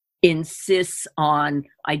insists on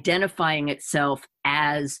identifying itself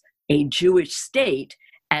as a Jewish state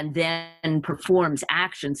and then performs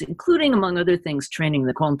actions, including, among other things, training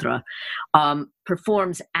the Contra,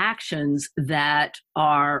 performs actions that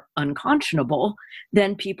are unconscionable,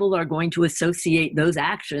 then people are going to associate those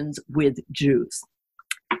actions with Jews.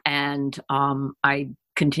 And I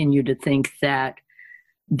continue to think that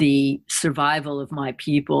the survival of my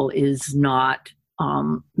people is not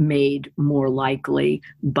made more likely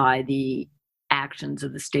by the actions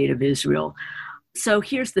of the state of Israel. So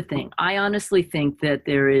here's the thing. I honestly think that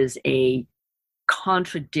there is a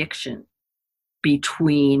contradiction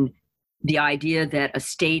between the idea that a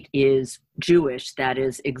state is Jewish, that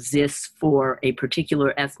is, exists for a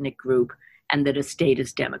particular ethnic group, and that a state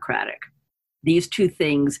is democratic. These two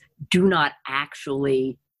things do not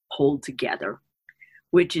actually hold together,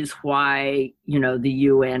 which is why, the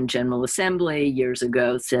UN General Assembly years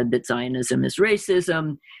ago said that Zionism is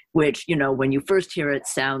racism, which, when you first hear it,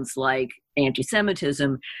 sounds like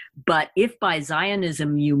anti-Semitism. But if by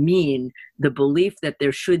Zionism you mean the belief that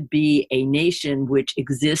there should be a nation which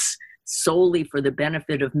exists solely for the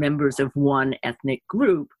benefit of members of one ethnic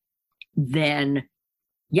group, then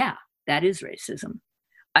yeah, that is racism.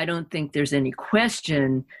 I don't think there's any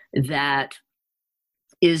question that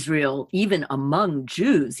Israel, even among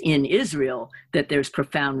Jews in Israel, that there's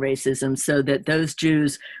profound racism, so that those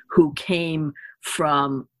Jews who came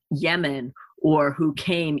from Yemen, or who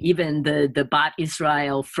came, even the Bat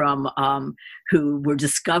Israel from, who were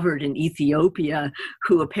discovered in Ethiopia,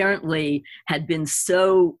 who apparently had been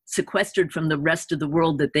so sequestered from the rest of the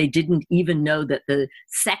world that they didn't even know that the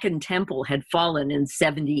second temple had fallen in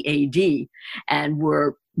 70 AD, and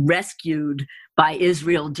were rescued by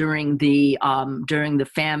Israel during the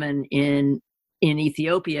famine in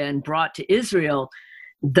Ethiopia and brought to Israel.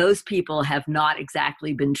 Those people have not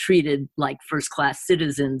exactly been treated like first-class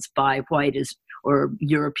citizens by white or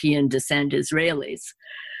European descent Israelis.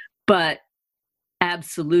 But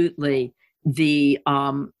absolutely, the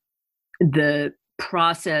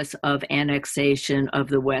process of annexation of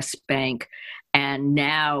the West Bank, and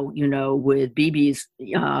now, with Bibi's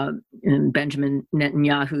and Benjamin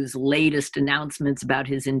Netanyahu's latest announcements about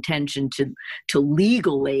his intention to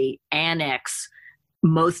legally annex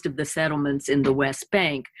most of the settlements in the West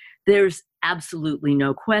Bank, there's absolutely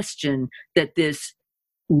no question that this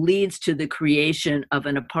leads to the creation of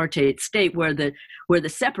an apartheid state where the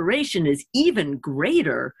separation is even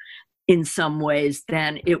greater in some ways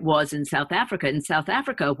than it was in South Africa. In South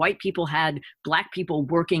Africa, white people had Black people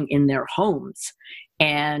working in their homes.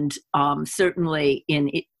 And certainly in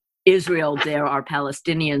Israel, there are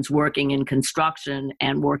Palestinians working in construction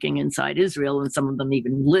and working inside Israel, and some of them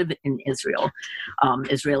even live in Israel,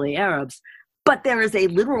 Israeli Arabs. But there is a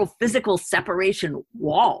literal physical separation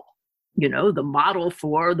wall, the model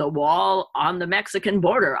for the wall on the Mexican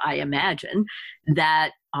border, I imagine,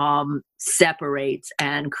 that separates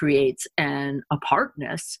and creates an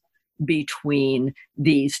apartness between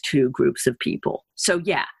these two groups of people. So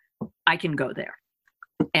yeah, I can go there.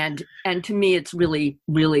 And to me, it's really,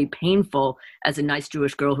 really painful as a nice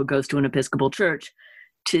Jewish girl who goes to an Episcopal church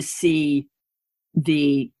to see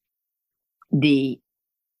the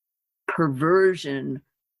perversion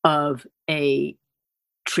of a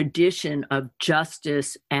tradition of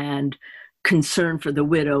justice and concern for the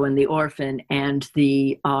widow and the orphan, and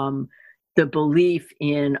the belief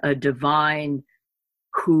in a divine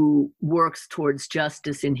who works towards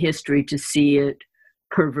justice in history, to see it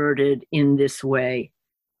perverted in this way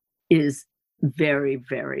is very,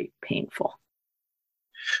 very painful.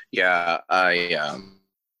 Yeah, I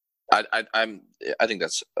think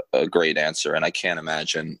that's a great answer, and I can't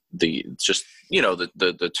imagine the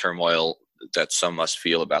turmoil that some must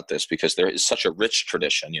feel about this, because there is such a rich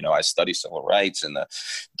tradition. I study civil rights, and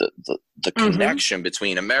the connection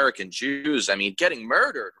between American Jews. I mean, getting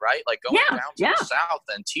murdered, right? Like going down to the South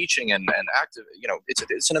and teaching and active.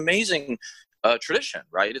 It's an amazing tradition,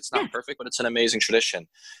 right? It's not perfect, but it's an amazing tradition.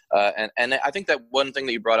 And I think that one thing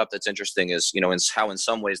that you brought up that's interesting is, how in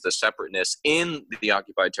some ways the separateness in the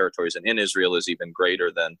occupied territories and in Israel is even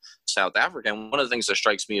greater than South Africa. And one of the things that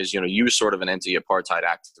strikes me is, you sort of an anti-apartheid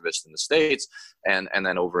activist in the States and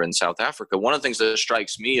then over in South Africa. One of the things that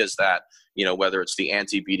strikes me is that, whether it's the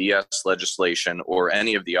anti-BDS legislation or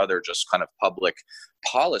any of the other just kind of public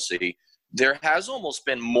policy, there has almost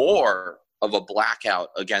been more of a blackout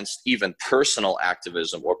against even personal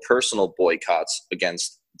activism or personal boycotts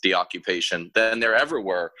against the occupation than there ever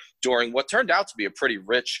were during what turned out to be a pretty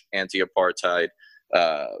rich anti-apartheid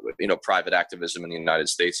private activism in the United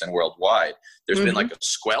States and worldwide. There's been like a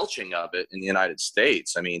squelching of it in the United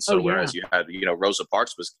States. I mean, whereas you had, Rosa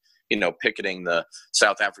Parks was, picketing the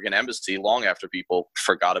South African embassy long after people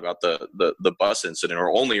forgot about the bus incident or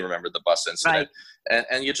only remembered the bus incident. Right.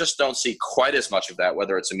 And you just don't see quite as much of that,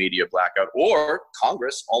 whether it's a media blackout or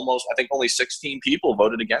Congress. I think only 16 people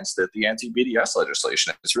voted against it, the anti-BDS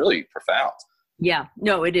legislation. It's really profound. Yeah,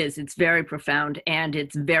 no, it is. It's very profound and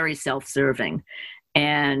it's very self-serving.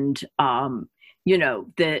 And,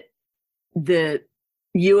 the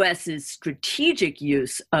U.S.'s strategic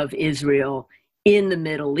use of Israel in the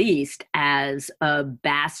Middle East as a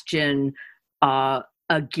bastion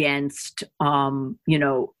against,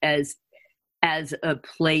 as a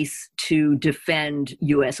place to defend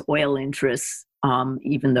U.S. oil interests,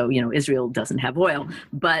 even though, Israel doesn't have oil,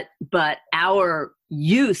 but our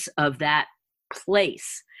use of that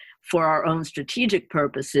place for our own strategic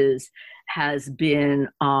purposes has been,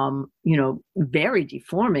 very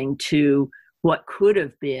deforming to what could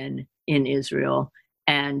have been in Israel.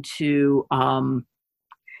 And to,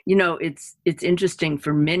 it's interesting.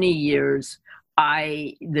 For many years,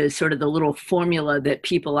 the little formula that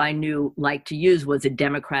people I knew liked to use was a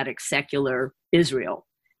democratic secular Israel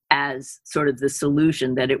as sort of the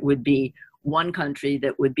solution, that it would be one country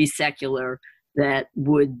that would be secular, that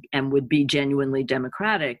would be genuinely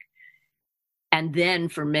democratic. And then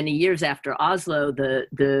for many years after Oslo,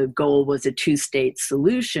 the goal was a two-state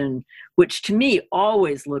solution, which to me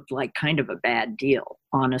always looked like kind of a bad deal,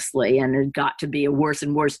 honestly. And it got to be a worse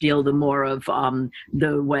and worse deal the more of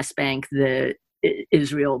the West Bank that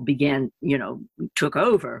Israel took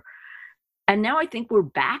over. And now I think we're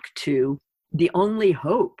back to the only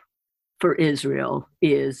hope for Israel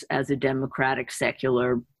is as a democratic,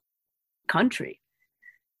 secular country.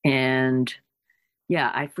 And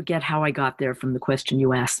yeah, I forget how I got there from the question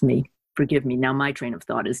you asked me. Forgive me. Now my train of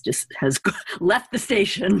thought has left the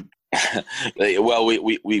station. Well,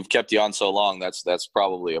 we've kept you on so long. That's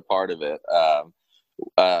probably a part of it.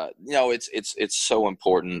 It's so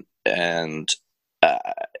important, and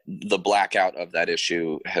the blackout of that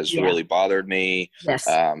issue has really bothered me. Yes.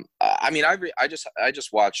 I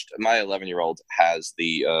just watched. My 11-year-old has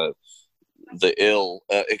the ill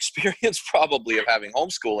experience probably of having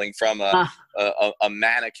homeschooling from a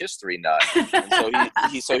manic history nut.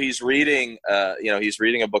 And so he's reading he's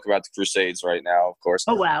reading a book about the Crusades right now, of course.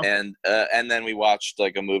 Oh wow. And then we watched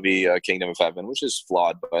like a movie, Kingdom of Heaven, which is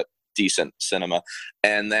flawed but decent cinema.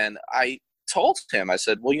 And then I told him, I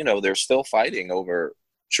said, well, they're still fighting over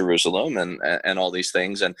Jerusalem and all these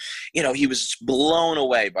things. And, he was blown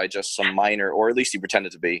away by just some minor, or at least he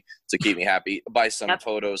pretended to be, to keep me happy, by some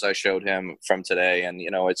photos I showed him from today. And,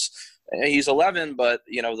 he's 11, but,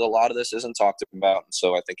 a lot of this isn't talked about. And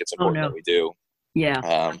so I think it's important that we do. Yeah.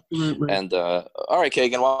 Absolutely. And, all right,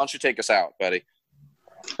 Kagan, why don't you take us out, buddy?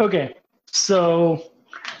 Okay. So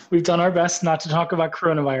we've done our best not to talk about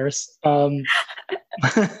coronavirus.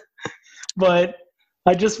 But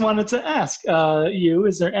I just wanted to ask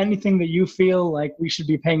is there anything that you feel like we should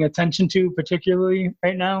be paying attention to particularly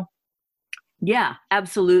right now? Yeah,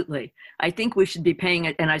 absolutely. I think we should be paying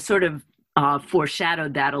it, and I sort of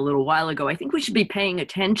foreshadowed that a little while ago. I think we should be paying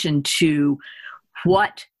attention to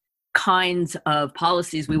what kinds of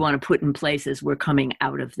policies we want to put in place as we're coming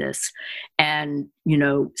out of this. And,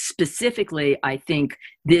 specifically, I think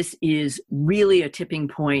this is really a tipping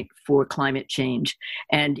point for climate change.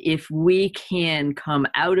 And if we can come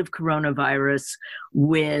out of coronavirus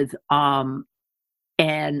with an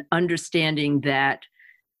understanding that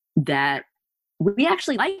we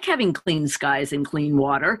actually like having clean skies and clean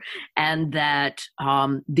water, and that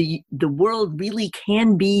the world really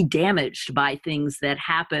can be damaged by things that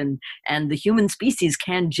happen, and the human species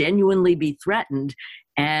can genuinely be threatened.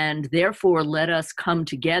 And therefore, let us come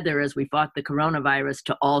together as we fought the coronavirus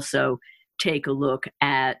to also take a look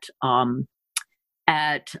at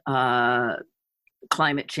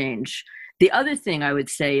climate change. The other thing I would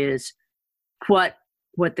say is what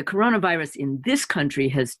the coronavirus in this country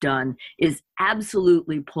has done is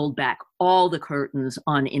absolutely pulled back all the curtains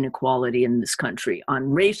on inequality in this country,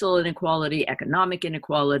 on racial inequality, economic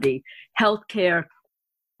inequality, healthcare.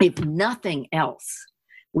 If nothing else,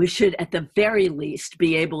 we should at the very least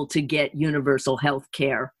be able to get universal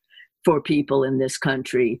healthcare for people in this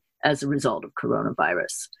country as a result of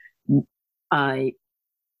coronavirus.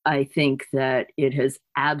 I think that it has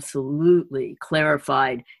absolutely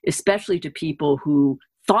clarified, especially to people who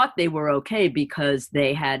thought they were okay because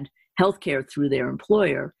they had healthcare through their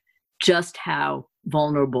employer, just how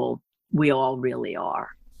vulnerable we all really are.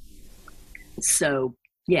 So,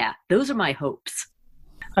 yeah, those are my hopes.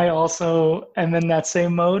 I also am in that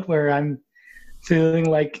same mode where I'm feeling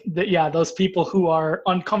like those people who are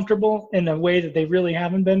uncomfortable in a way that they really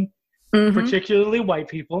haven't been, particularly white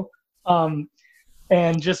people,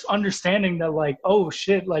 and just understanding that, like, oh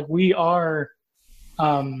shit, like we are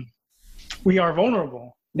vulnerable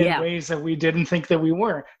in ways that we didn't think that we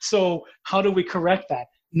were. So how do we correct that?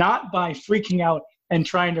 Not by freaking out and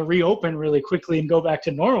trying to reopen really quickly and go back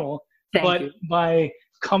to normal, but by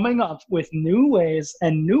coming up with new ways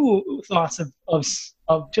and new thoughts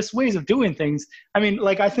of just ways of doing things. I mean,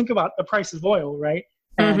 like, I think about the price of oil, right?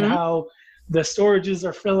 And how the storages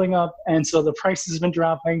are filling up, and so the price has been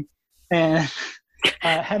dropping. And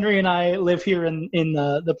Henry and I live here in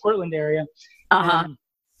the Portland area.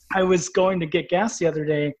 I was going to get gas the other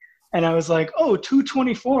day, and I was like, oh,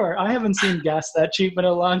 $2.24. I haven't seen gas that cheap in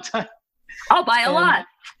a long time. I'll buy a lot.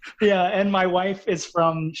 Yeah, and my wife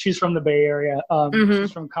she's from the Bay Area.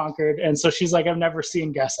 She's from Concord, and so she's like, I've never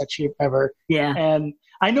seen gas that cheap ever. Yeah. And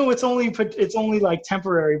I know it's only like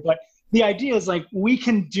temporary, but the idea is like we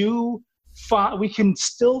can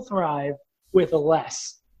still thrive with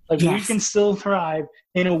less. Like we can still thrive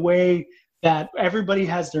in a way that everybody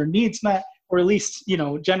has their needs met, or at least,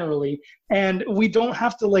 generally, and we don't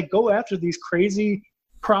have to like go after these crazy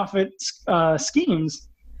profit schemes.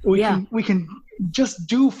 We can just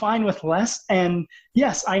do fine with less. And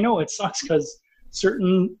yes, I know it sucks because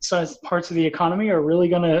certain parts of the economy are really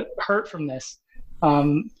going to hurt from this.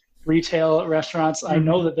 Retail, restaurants, I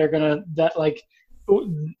know that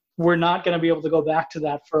we're not going to be able to go back to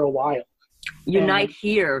that for a while. Unite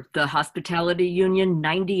Here, the hospitality union,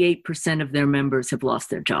 98% of their members have lost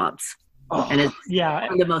their jobs. And it's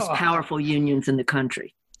one of the most powerful unions in the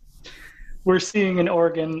country. We're seeing in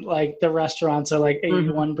Oregon, like the restaurants are like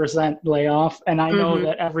 81% layoff. And I know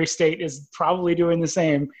that every state is probably doing the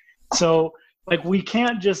same. So like, we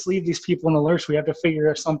can't just leave these people in the lurch. We have to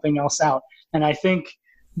figure something else out. And I think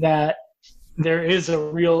that there is a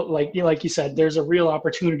real, like you said, there's a real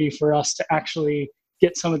opportunity for us to actually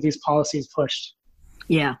get some of these policies pushed.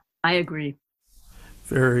 Yeah, I agree.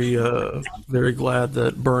 Very, very glad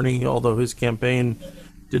that Bernie, although his campaign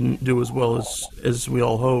didn't do as well as we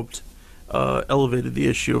all hoped, elevated the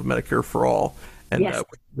issue of Medicare for all. And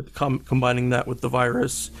combining that with the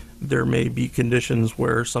virus, there may be conditions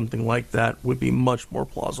where something like that would be much more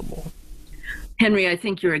plausible. Henry, I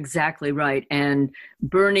think you're exactly right. And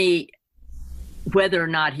Bernie, whether or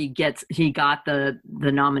not he got the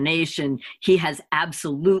nomination, he has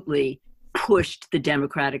absolutely pushed the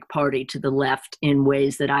Democratic Party to the left in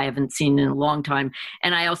ways that I haven't seen in a long time.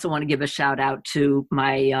 And I also want to give a shout out to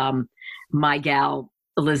my gal,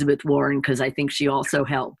 Elizabeth Warren, because I think she also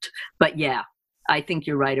helped. But yeah, I think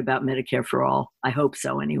you're right about Medicare for all. I hope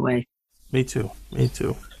so anyway. Me too.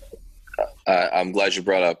 I'm glad you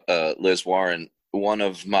brought up Liz Warren. One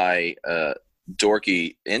of my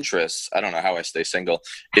dorky interests, I don't know how I stay single,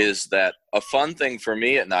 is that a fun thing for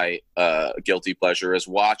me at night, guilty pleasure, is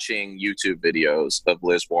watching YouTube videos of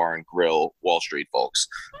Liz Warren grill Wall Street folks.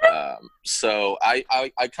 So I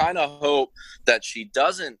kind of hope that she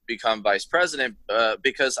doesn't become vice president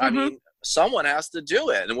because, I mean, someone has to do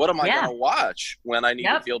it. And what am I going to watch when I need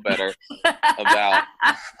to feel better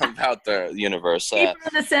about the universe? Keep her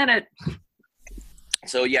in the Senate.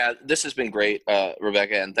 So, yeah, this has been great,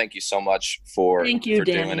 Rebecca, and thank you so much for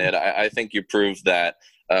doing it. I think you proved that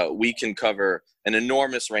we can cover an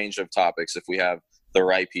enormous range of topics if we have the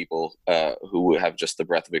right people who have just the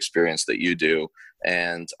breadth of experience that you do.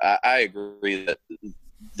 And I agree that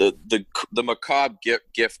the macabre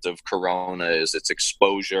gift of Corona is its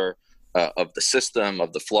exposure of the system,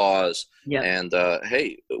 of the flaws. Yep. And,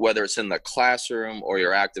 hey, whether it's in the classroom or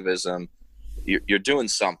your activism, you're doing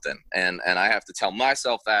something, and I have to tell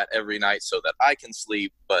myself that every night so that I can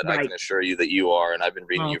sleep, but I can assure you that you are, and I've been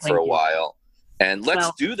reading you for a while. And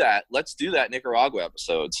let's do that Nicaragua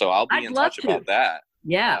episode, so I'll be in touch about that.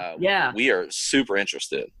 Yeah. We are super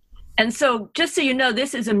interested. And so just so you know,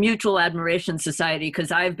 this is a mutual admiration society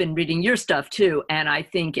because I've been reading your stuff too, and I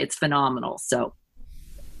think it's phenomenal. So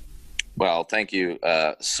well, thank you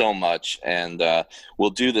so much, and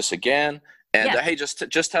we'll do this again. And hey, just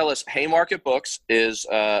tell us, Haymarket Books is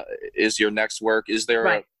your next work. Is there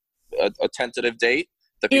a tentative date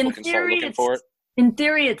that people can start looking for it? In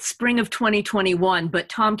theory, it's spring of 2021, but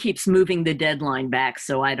Tom keeps moving the deadline back,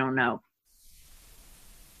 so I don't know.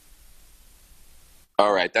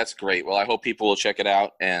 All right, that's great. Well, I hope people will check it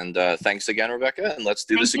out. And thanks again, Rebecca. And let's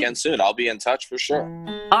do this again soon. I'll be in touch for sure.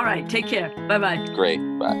 All right, take care. Bye-bye. Great.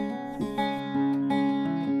 Bye.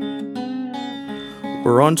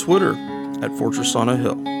 We're on Twitter at Fortress on a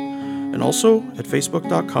Hill, and also at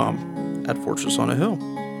Facebook.com at Fortress on a Hill.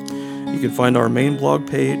 You can find our main blog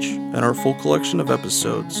page and our full collection of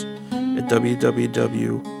episodes at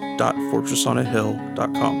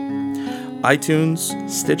www.fortressonahill.com. iTunes,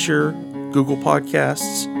 Stitcher, Google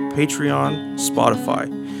Podcasts, Patreon, Spotify.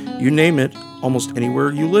 You name it, almost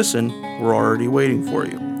anywhere you listen, we're already waiting for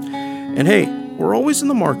you. And hey, we're always in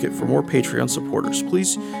the market for more Patreon supporters.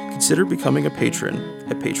 Please consider becoming a patron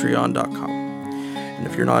at patreon.com. And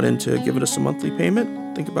if you're not into giving us a monthly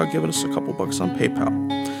payment, think about giving us a couple bucks on PayPal.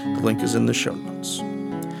 The link is in the show notes.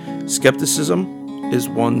 Skepticism is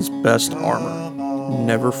one's best armor.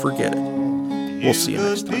 Never forget it. We'll see you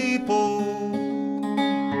next time. People,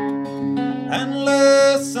 and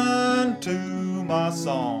listen to my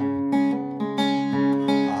song.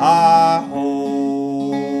 I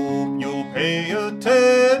hope you'll pay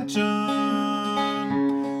attention.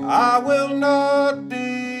 I will not